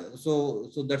so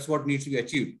that's what needs to be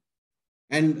achieved.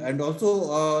 And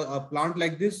also a plant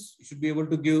like this should be able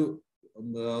to give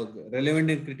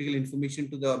relevant and critical information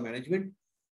to the management.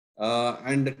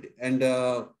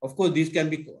 Of course, these can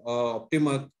be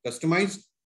customized,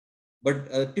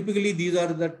 but typically these are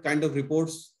the kind of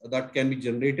reports that can be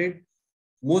generated.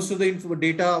 Most of the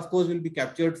data, of course, will be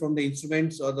captured from the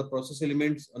instruments or the process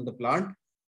elements on the plant,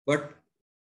 but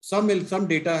some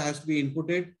data has to be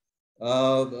inputted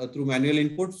through manual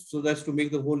inputs, so that's to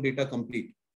make the whole data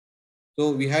complete.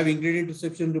 So we have ingredient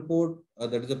reception report,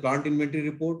 that is a plant inventory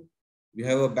report. We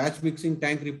have a batch mixing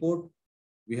tank report.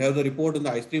 We have the report on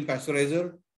the ice cream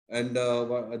pasteurizer and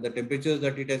the temperatures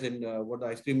that it has and what the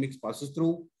ice cream mix passes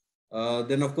through.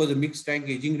 Then, of course, the mixed tank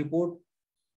aging report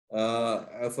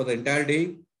for the entire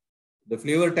day. The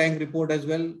flavor tank report as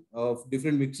well of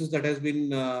different mixes that has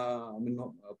been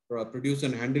produced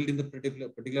and handled in the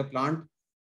particular plant.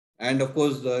 And of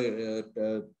course,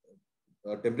 the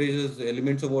temperatures,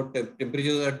 elements about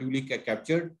temperatures are duly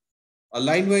captured. A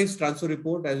line-wise transfer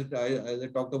report, as I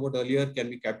talked about earlier, can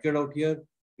be captured out here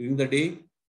during the day.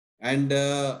 And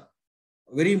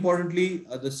very importantly,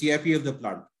 the CIP of the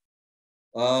plant.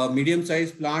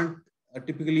 Medium-sized plant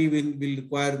typically will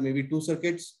require maybe 2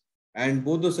 circuits, and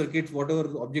both the circuits,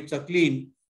 whatever objects are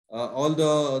clean, all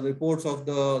the reports of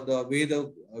the way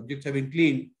the objects have been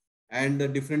cleaned and the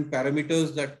different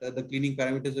parameters that the cleaning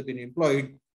parameters have been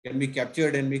employed can be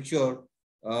captured and make sure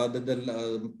that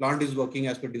the plant is working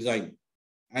as per design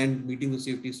and meeting the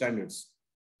safety standards.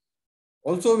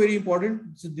 Also very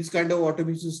important, so this kind of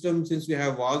automation system, since we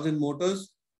have valves and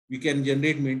motors, we can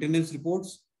generate maintenance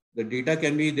reports. The data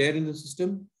can be there in the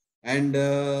system, and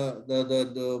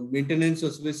the maintenance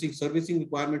or servicing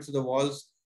requirements of the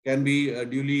valves can be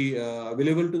duly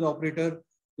available to the operator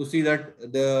to see that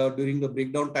during the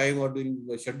breakdown time or during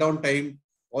the shutdown time,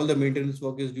 all the maintenance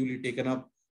work is duly taken up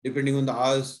depending on the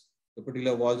hours the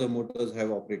particular valves or motors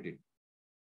have operated.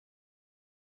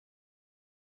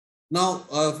 Now,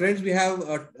 friends, we have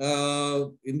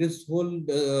in this whole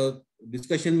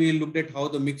discussion, we looked at how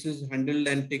the mix is handled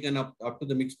and taken up to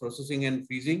the mix processing and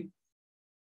freezing.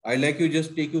 I'd like to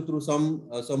just take you through some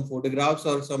photographs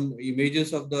or some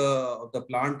images of the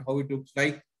plant, how it looks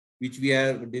like, which we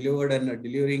have delivered and are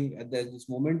delivering at this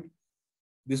moment.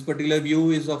 This particular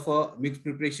view is of a mix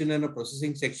preparation and a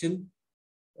processing section.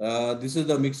 This is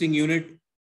the mixing unit,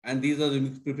 and these are the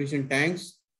mix preparation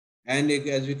tanks. And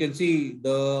as you can see,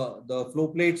 the flow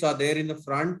plates are there in the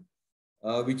front,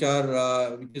 which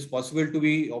is possible to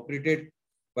be operated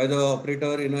by the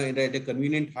operator at a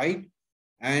convenient height.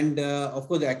 And of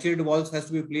course, the actuated valves has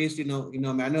to be placed in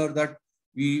a manner that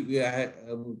there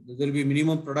will be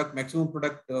maximum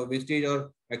product wastage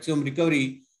or maximum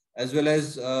recovery, as well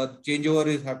as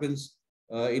changeover happens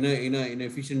in an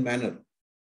efficient manner.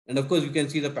 And of course, you can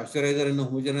see the pasteurizer and the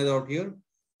homogenizer out here.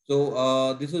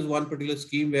 So this is one particular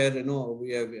scheme where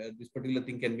we have this particular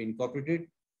thing can be incorporated.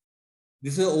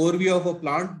 This is an overview of a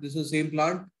plant. This is the same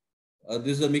plant.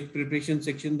 This is a mix preparation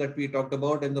section that we talked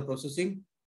about and the processing.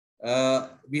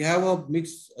 We have a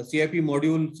mixed CIP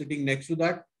module sitting next to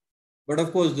that. But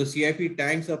of course, the CIP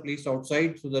tanks are placed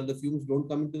outside so that the fumes don't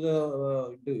come into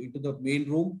the main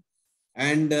room.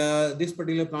 And this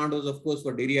particular plant was, of course,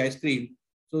 for dairy ice cream.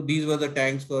 So these were the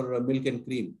tanks for milk and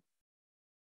cream.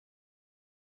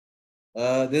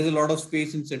 There's a lot of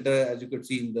space in center, as you could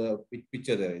see in the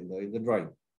picture there in the drawing.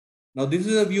 Now, this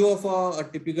is a view of a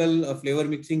typical flavor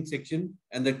mixing section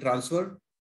and the transfer.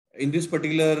 In this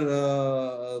particular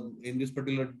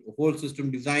whole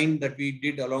system design that we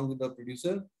did along with the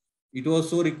producer, it was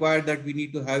so required that we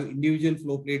need to have individual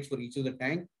flow plates for each of the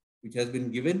tank, which has been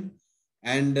given.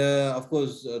 And of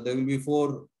course, there will be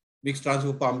 4 mixed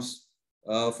transfer pumps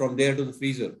from there to the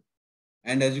freezer.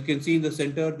 And as you can see in the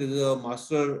center, this is a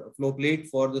master flow plate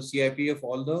for the CIP of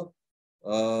all the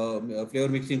flavor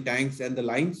mixing tanks and the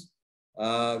lines,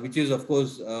 which is, of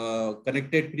course,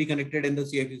 pre-connected, and the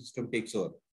CIP system takes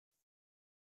over.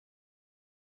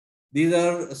 These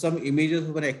are some images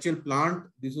of an actual plant.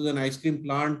 This is an ice cream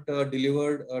plant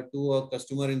delivered to a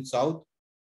customer in South.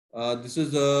 This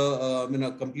is a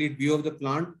complete view of the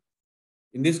plant.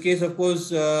 In this case, of course,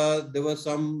 there was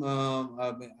a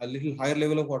little higher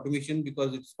level of automation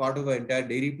because it's part of an entire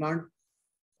dairy plant.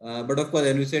 But of course,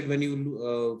 as we said, when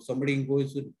you somebody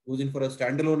goes in for a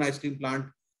standalone ice cream plant,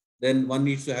 then one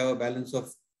needs to have a balance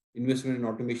of investment in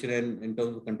automation and in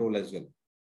terms of control as well.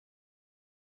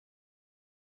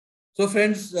 So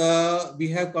friends, we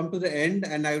have come to the end,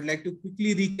 and I would like to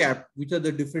quickly recap which are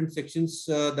the different sections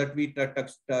that we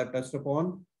touched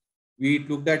upon. We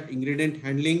looked at ingredient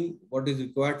handling, what is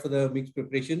required for the mix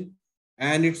preparation,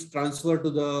 and its transfer to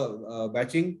the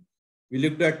batching. We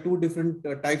looked at two different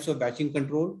types of batching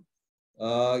control.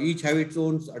 Each have its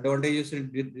own advantages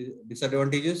and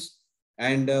disadvantages,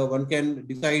 and one can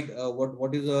decide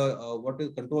what is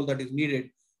control that is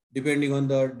needed depending on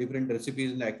the different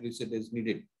recipes and accuracy that is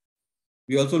needed.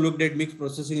 We also looked at mix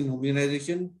processing and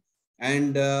homogenization,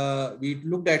 and we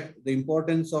looked at the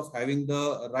importance of having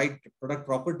the right product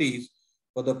properties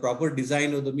for the proper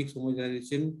design of the mix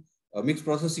homogenization, mix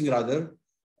processing rather,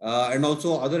 and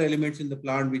also other elements in the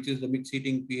plant, which is the mix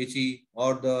heating, PHE,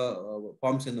 or the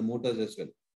pumps and the motors as well.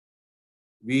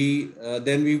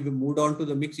 Then we moved on to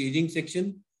the mix aging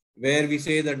section, where we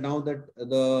say that now that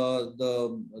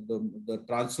the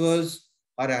transfers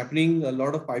are happening, a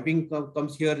lot of piping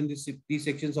comes here in these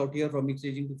sections out here, from mix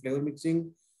aging to flavor mixing.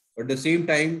 But at the same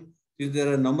time, since there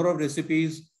are a number of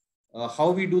recipes, how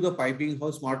we do the piping,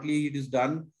 how smartly it is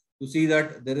done, to see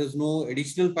that there is no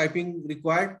additional piping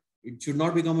required. It should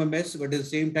not become a mess, but at the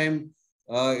same time,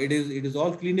 it is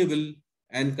all cleanable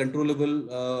and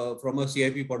controllable from a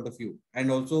CIP point of view,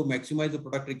 and also maximize the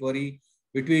product recovery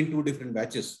between two different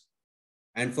batches.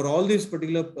 And for all these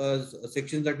particular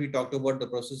sections that we talked about, the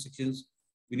process sections,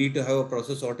 we need to have a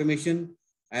process automation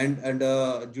and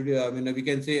we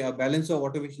can say a balance of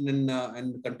automation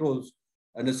and controls,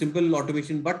 and a simple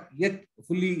automation, but yet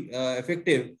fully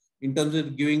effective in terms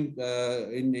of giving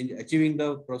in achieving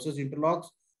the process interlocks,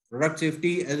 product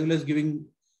safety, as well as giving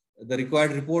the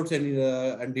required reports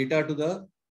and data to the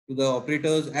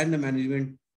operators and the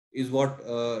management is what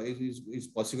is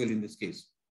possible in this case.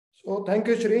 So thank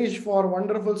you, Shirish, for a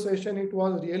wonderful session. It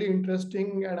was really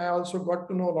interesting, and I also got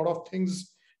to know a lot of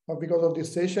things because of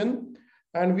this session.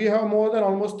 And we have more than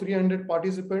almost 300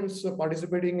 participants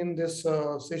participating in this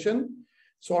session.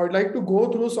 So I'd like to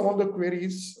go through some of the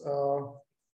queries.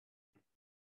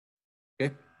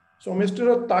 Okay. So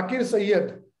Mr. Takir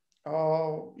Sayed,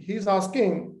 he's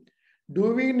asking,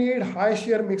 do we need high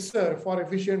shear mixer for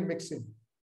efficient mixing?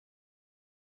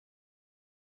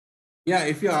 Yeah,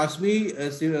 if you ask me,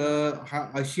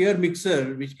 a shear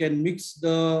mixer which can mix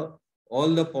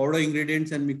all the powder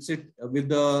ingredients and mix it with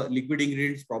the liquid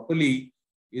ingredients properly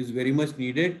is very much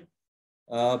needed.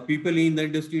 People in the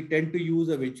industry tend to use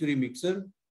a Venturi mixer.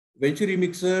 Venturi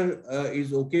mixer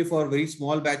is okay for very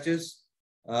small batches,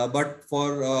 but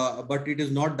it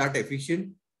is not that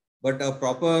efficient. But a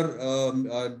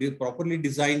properly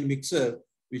designed mixer,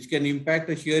 which can impact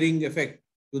a shearing effect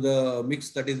to the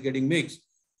mix that is getting mixed,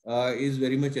 is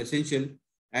very much essential.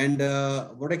 And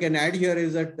what I can add here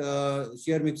is that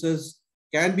shear mixers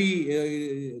can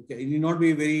be need not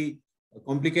be very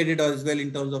complicated as well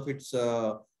in terms of its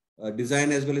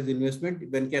design as well as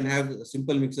investment. One can have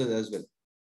simple mixers as well.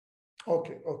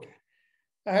 Okay.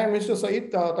 And Mr.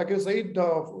 Said, Takir Said,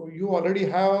 you already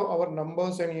have our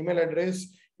numbers and email address.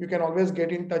 You can always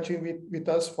get in touch with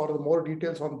us for more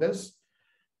details on this.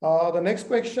 The next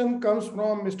question comes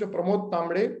from Mr. Pramod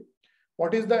Tamde.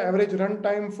 What is the average run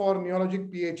time for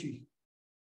Neologic PHE?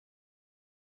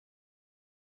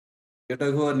 You're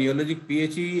talking about Neologic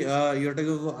PHE, you're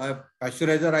talking about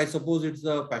pasteurizer. I suppose it's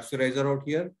a pasteurizer out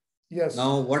here. Yes.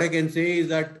 Now, what I can say is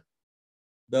that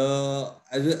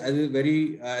as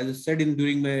I said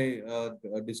during my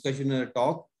discussion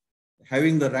talk,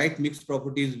 having the right mix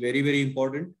property is very, very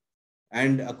important.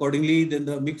 And accordingly, then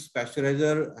the mix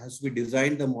pasteurizer has to be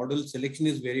designed. The model selection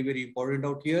is very, very important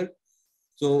out here.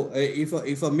 So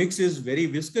if a mix is very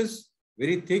viscous,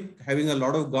 very thick, having a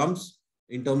lot of gums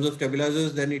in terms of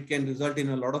stabilizers, then it can result in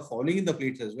a lot of fouling in the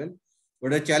plates as well.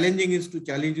 But the challenging is to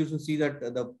challenge you to see that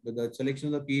the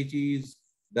selection of the PHE is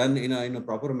done in a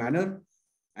proper manner.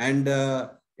 And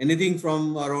anything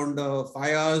from around 5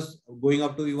 hours going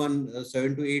up to even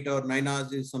 7 to 8 or 9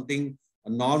 hours is something a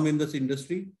norm in this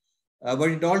industry.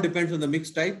 But it all depends on the mix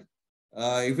type.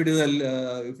 If it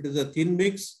is a thin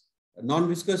mix,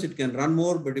 non-viscous, it can run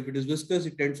more, but if it is viscous,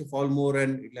 it tends to fall more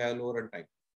and it will have lower run time.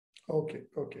 Okay.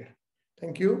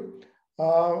 Thank you.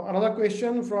 Another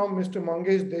question from Mr.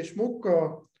 Mangesh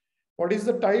Deshmukh. What is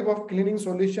the type of cleaning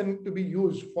solution to be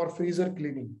used for freezer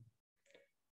cleaning?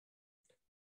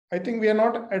 I think we are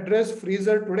not addressed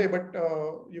freezer today, but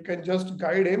you can just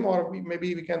guide him, or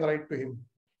maybe we can write to him.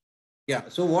 Yeah.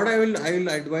 So what I will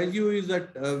advise you is that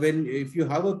if you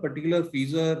have a particular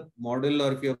freezer model,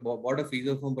 or if you have bought a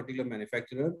freezer from a particular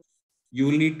manufacturer, you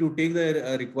will need to take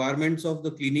the requirements of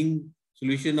the cleaning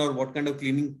solution, or what kind of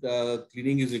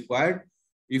cleaning is required.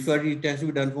 If it has to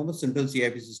be done from a central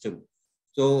CIP system.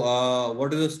 So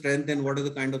what is the strength and what are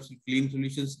the kind of clean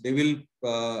solutions they will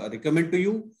recommend to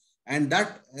you, and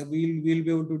that we'll be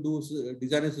able to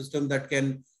design a system that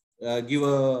can give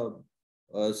a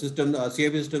system, a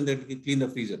CIP system that can clean the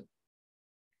freezer.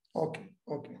 Okay.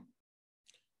 Okay.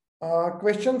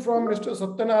 Question from Mr.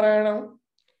 Satyanarayana,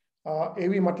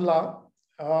 AV Matla.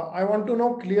 I want to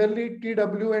know clearly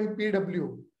TW and PW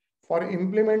for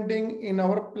implementing in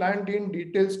our plant in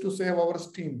details to save our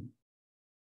steam.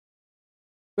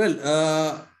 Well,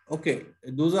 okay,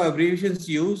 those are abbreviations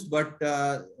used, but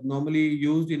normally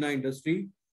used in our industry,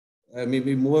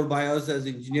 maybe more by us as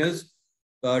engineers.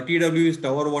 TW is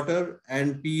tower water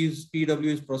and PW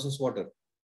is process water.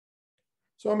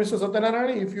 So, Mr.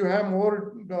 Satyanarayana, if you have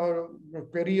more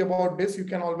query about this, you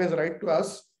can always write to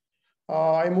us.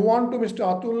 I move on to Mr.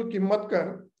 Atul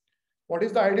Kimmatkar. What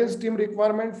is the ideal steam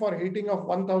requirement for heating of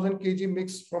 1000 kg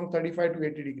mix from 35 to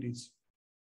 80 degrees?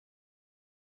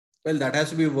 Well, that has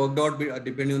to be worked out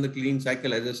depending on the cleaning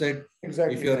cycle. As I said,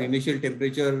 exactly, if your initial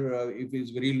temperature, if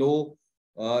it's very low,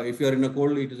 if you are in a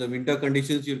cold, it is a winter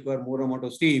conditions, you require more amount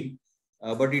of steam.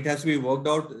 But it has to be worked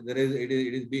out.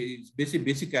 It's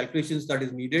basic calculations that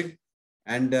is needed.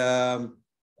 And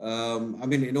I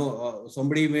mean,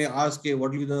 somebody may ask,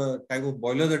 what will be the type of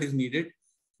boiler that is needed?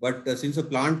 But since a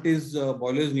plant is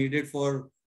boiler is needed for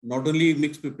not only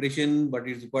mixed preparation, but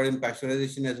it's required in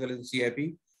pasteurization as well as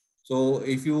CIP. So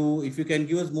if you can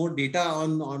give us more data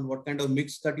on what kind of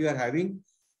mix that you are having,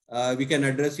 we can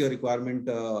address your requirement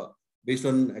based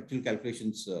on actual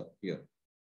calculations here.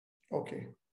 Okay.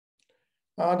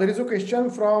 There is a question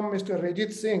from Mr.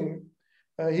 Rajit Singh.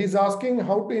 He's asking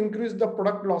how to increase the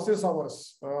product losses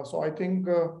hours. So I think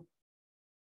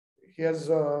he has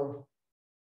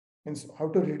how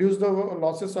to reduce the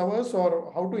losses hours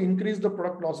or how to increase the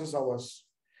product losses hours.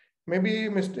 Maybe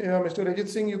Mr. Rajit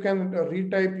Singh, you can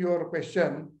retype your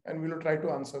question and we will try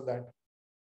to answer that.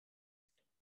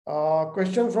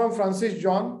 Question from Francis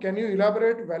John. Can you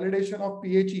elaborate validation of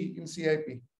PHE in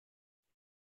CIP?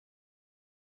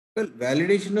 Well,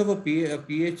 validation of a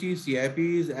PHE CIP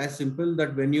is as simple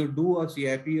that when you do a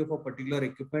CIP of a particular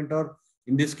equipment, or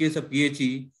in this case a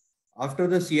PHE, after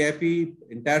the CIP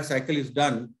entire cycle is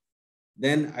done,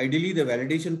 then ideally the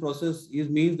validation process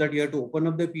means that you have to open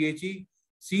up the PHE,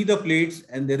 see the plates,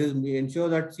 and ensure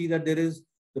that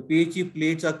the PHE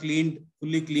plates are cleaned,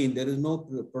 fully clean. There is no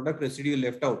product residue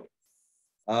left out.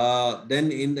 Then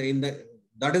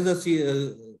that is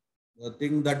the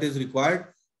thing that is required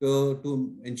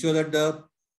to ensure that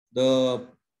the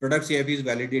product CIP is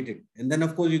validated. And then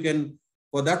of course you can,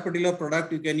 for that particular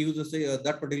product, you can use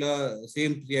that particular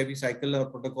same CIP cycle or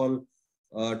protocol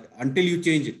until you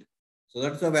change it. So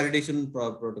that's a validation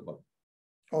protocol.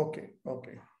 Okay.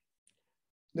 Okay.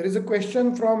 There is a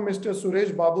question from Mr.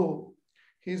 Suresh Babu.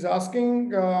 He's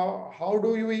asking, how do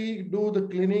we do the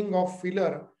cleaning of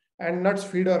filler and nuts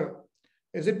feeder?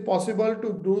 Is it possible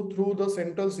to do through the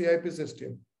central CIP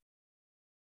system?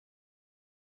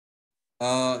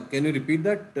 Can you repeat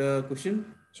that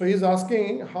question? So he's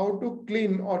asking how to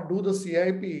clean or do the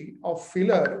CIP of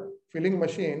filling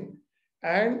machine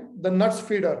and the nuts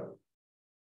feeder.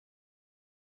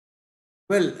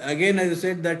 Well, again, as I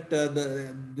said that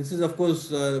this is, of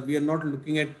course, we are not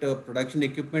looking at production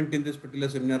equipment in this particular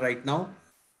seminar right now,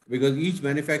 because each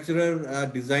manufacturer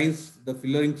designs the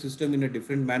filling system in a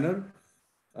different manner.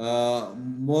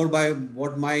 More by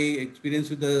what my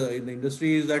experience in the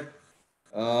industry is that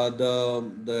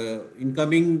the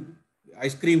incoming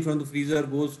ice cream from the freezer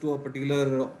goes to a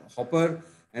particular hopper,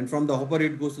 and from the hopper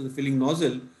it goes to the filling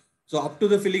nozzle. So up to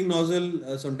the filling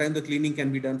nozzle, sometimes the cleaning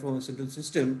can be done from a central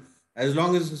system, as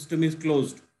long as the system is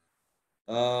closed.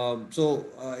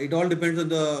 It all depends on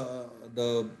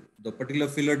the particular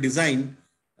filler design,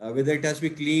 whether it has to be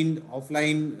cleaned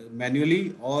offline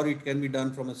manually or it can be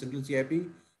done from a central CIP.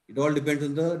 It all depends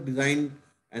on the design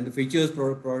and the features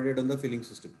provided on the filling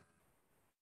system.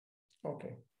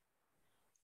 Okay.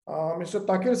 Mr.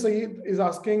 Takir Saeed is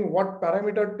asking what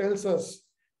parameter tells us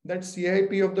that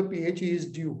CIP of the PHE is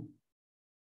due?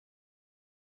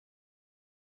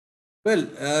 Well,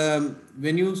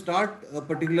 when you start a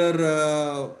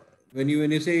particular, when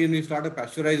you start a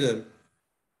pasteurizer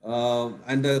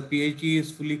and the PHE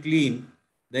is fully clean,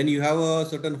 then you have a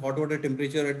certain hot water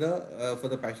temperature at the for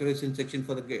the pasteurization section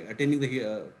for the attaining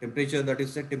the temperature that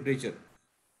is set temperature.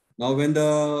 Now, when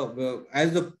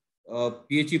as the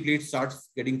PHE plate starts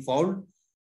getting fouled,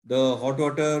 the hot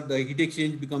water, the heat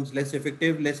exchange becomes less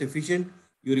effective, less efficient.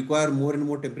 You require more and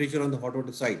more temperature on the hot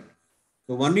water side.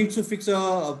 So one needs to fix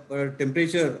a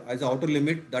temperature as an outer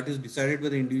limit that is decided by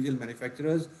the individual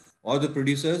manufacturers or the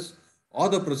producers or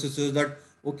the processors, that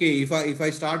okay, if I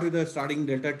start with a starting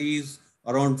delta T is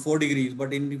around 4 degrees,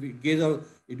 but in case of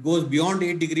it goes beyond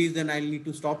 8 degrees, then I'll need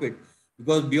to stop it,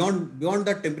 because beyond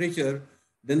that temperature,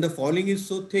 then the fouling is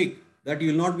so thick that you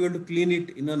will not be able to clean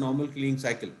it in a normal cleaning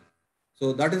cycle.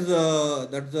 So that's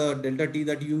the delta T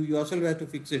that you yourself have to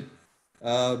fix it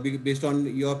based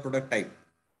on your product type.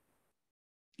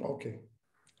 Okay.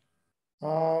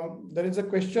 There is a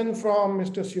question from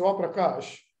Mr. Shiva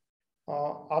Prakash.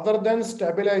 Other than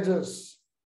stabilizers,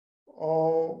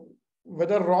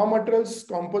 whether raw materials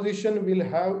composition will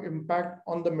have impact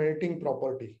on the melting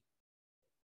property?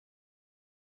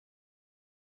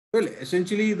 Well,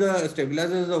 essentially the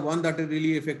stabilizers are one that is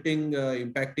really affecting,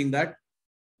 impacting that.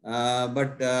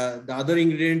 But the other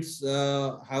ingredients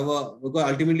because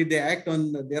ultimately they act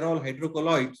on, they're all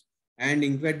hydrocolloids, and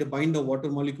in fact they bind the water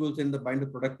molecules and they bind the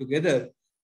product together.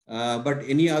 But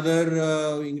any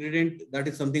other ingredient, that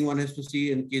is something one has to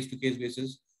see in case-to-case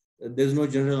basis. There's no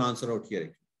general answer out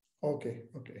here. Okay,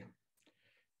 okay.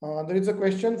 There is a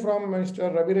question from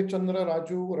Mr. Ravi Chandra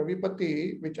Raju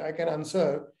Ravipati, which I can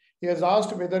answer. He has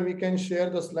asked whether we can share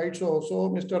the slideshow. So,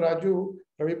 Mr. Raju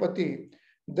Ravipati,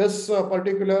 this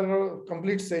particular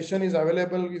complete session is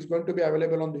going to be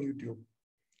available on the YouTube.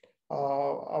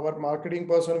 Our marketing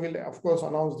person will, of course,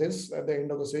 announce this at the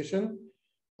end of the session.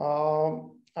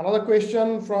 Another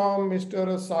question from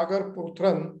Mr. Sagar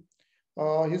Purtran.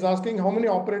 He's asking how many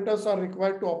operators are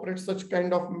required to operate such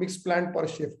kind of mixed plant per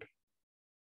shift?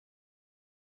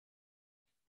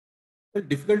 Well,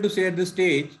 difficult to say at this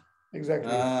stage. Exactly.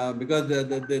 Because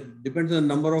the depends on the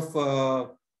number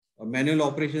of manual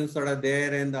operations that are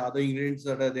there and the other ingredients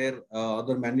that are there.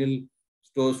 Other manual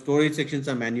storage sections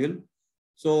are manual.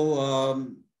 So,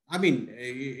 I mean,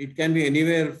 it can be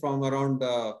anywhere from around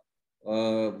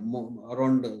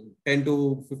 10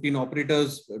 to 15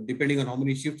 operators, depending on how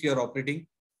many shifts you are operating.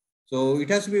 So it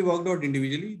has to be worked out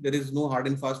individually. There is no hard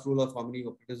and fast rule of how many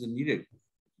operators are needed.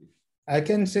 I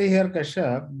can say here,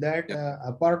 Kashyap, that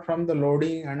apart from the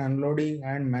loading and unloading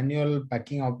and manual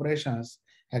packing operations,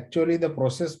 actually the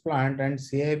process plant and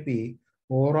CIP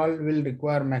overall will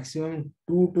require maximum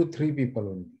 2 to 3 people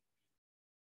only.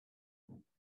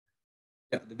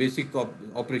 Yeah, the basic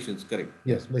operations, correct.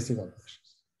 Yes, basic operations.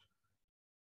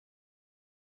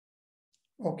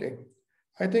 Okay.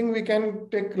 I think we can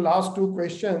take last 2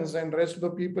 questions and rest of the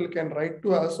people can write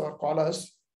to us or call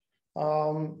us.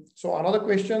 So another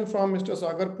question from Mr.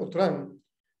 Sagar Putran.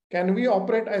 Can we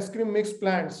operate ice cream mix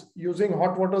plants using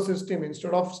hot water system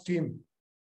instead of steam?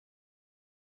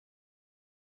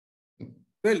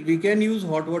 Well, we can use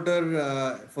hot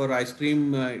water for ice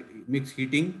cream mix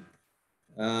heating.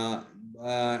 But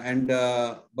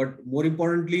more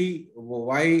importantly,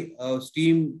 why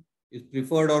steam is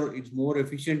preferred or it's more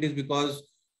efficient is because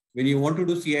when you want to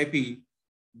do CIP,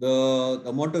 the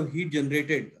amount of heat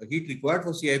required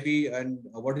for CIP and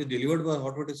what is delivered by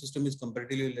hot water system is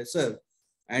comparatively lesser,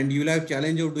 and you will have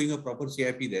challenge of doing a proper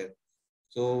CIP there.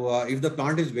 So if the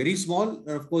plant is very small,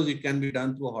 of course it can be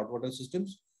done through hot water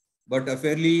systems, but a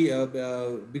fairly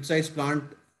big size plant,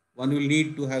 one will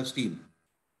need to have steam.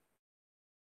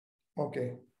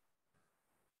 Okay.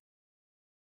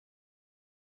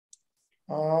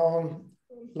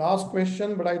 Last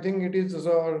question, but I think it is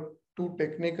too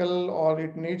technical or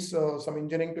it needs some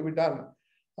engineering to be done.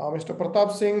 Mr.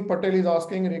 Pratap Singh Patel is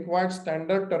asking required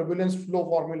standard turbulence flow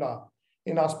formula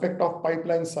in aspect of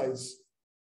pipeline size.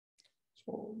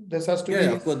 So this has to be.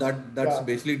 Yeah, of course, that's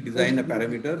basically design a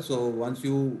parameter. So once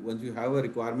you have a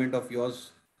requirement of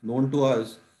yours known to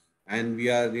us, and we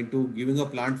are into giving a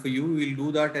plant for you, we'll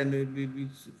do that, and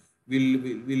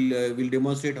we'll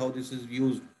demonstrate how this is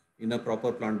used in a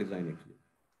proper plant design actually.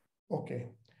 Okay.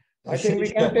 I think we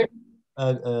can take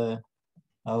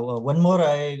one more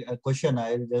question.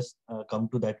 I'll just come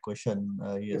to that question.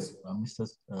 Yes, Mr.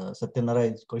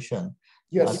 Satyanaray's question.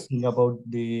 Yes. Asking about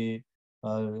the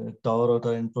tower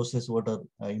water and process water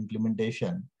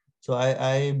implementation. So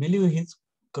I believe his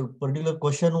particular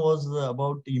question was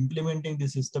about implementing the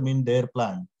system in their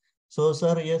plant. So,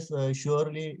 sir, yes,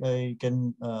 surely you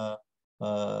can have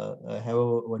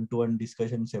a one-to-one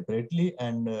discussion separately,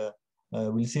 and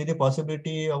we'll see the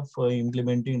possibility of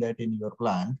implementing that in your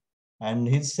plant. And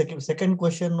his second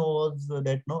question was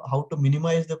that how to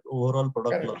minimize the overall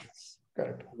product loss.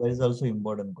 Correct. That is also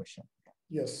important question.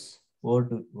 Yes. Over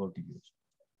to you.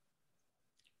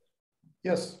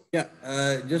 Yes. Yeah,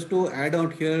 just to add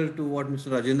out here to what Mr.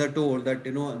 Rajendra told, that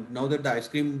now that the ice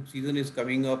cream season is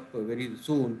coming up very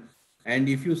soon, and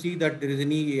if you see that there is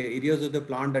any areas of the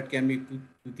plant that can be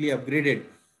quickly upgraded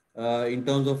in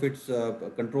terms of its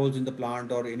controls in the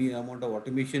plant or any amount of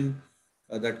automation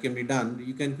that can be done,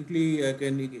 you can quickly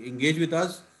can engage with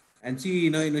us and see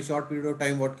in a short period of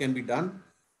time what can be done.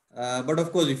 But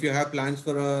of course, if you have plans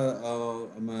for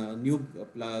a new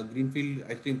greenfield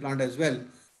ice cream plant as well,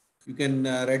 you can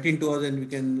write into us and we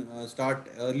can start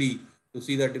early to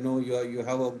see that you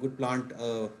have a good plant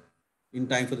in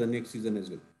time for the next season as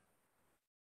well.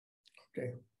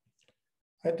 Okay.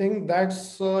 I think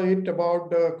that's it about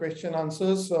the question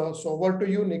answers. So over to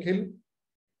you, Nikhil.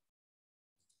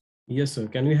 Yes, sir.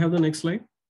 Can we have the next slide?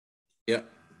 Yeah.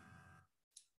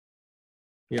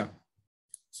 Yeah.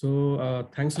 So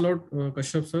thanks a lot,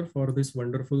 Kashyap sir, for this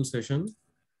wonderful session.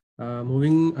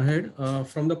 Moving ahead,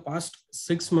 from the past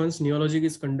 6 months, Neologic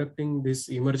is conducting this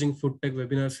emerging food tech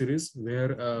webinar series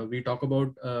where we talk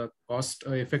about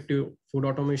cost-effective food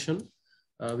automation.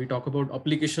 We talk about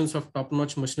applications of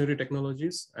top-notch machinery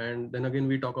technologies, and then again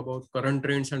we talk about current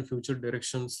trends and future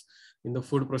directions in the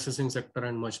food processing sector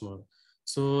and much more.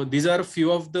 So these are a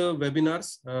few of the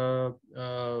webinars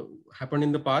happened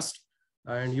in the past.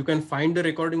 And you can find the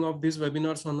recording of these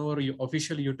webinars on our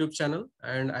official YouTube channel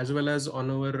and as well as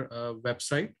on our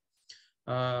website.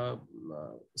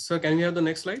 Sir, can we have the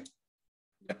next slide?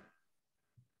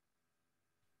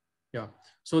 Yeah.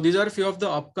 So these are a few of the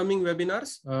upcoming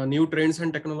webinars, new trends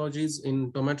and technologies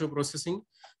in tomato processing,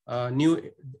 new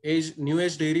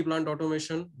age dairy plant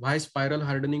automation, why spiral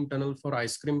hardening tunnel for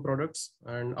ice cream products,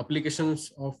 and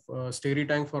applications of steri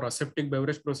tank for aseptic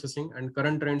beverage processing, and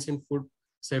current trends in food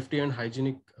safety and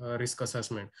hygienic risk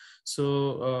assessment.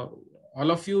 So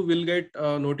all of you will get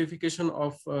a notification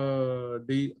of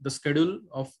the schedule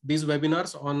of these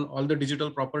webinars on all the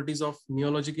digital properties of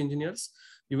Neologic engineers.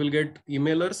 You will get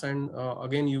emailers, and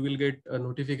again, you will get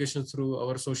notifications through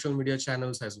our social media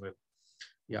channels as well.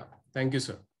 Yeah, thank you,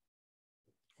 sir.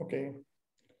 Okay.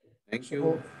 Thank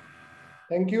you.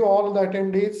 Thank you all the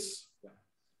attendees.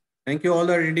 Thank you all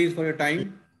the attendees for your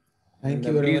time. Thank and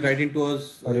you very please much write into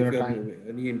us for if your you have time.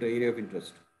 any area of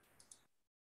interest.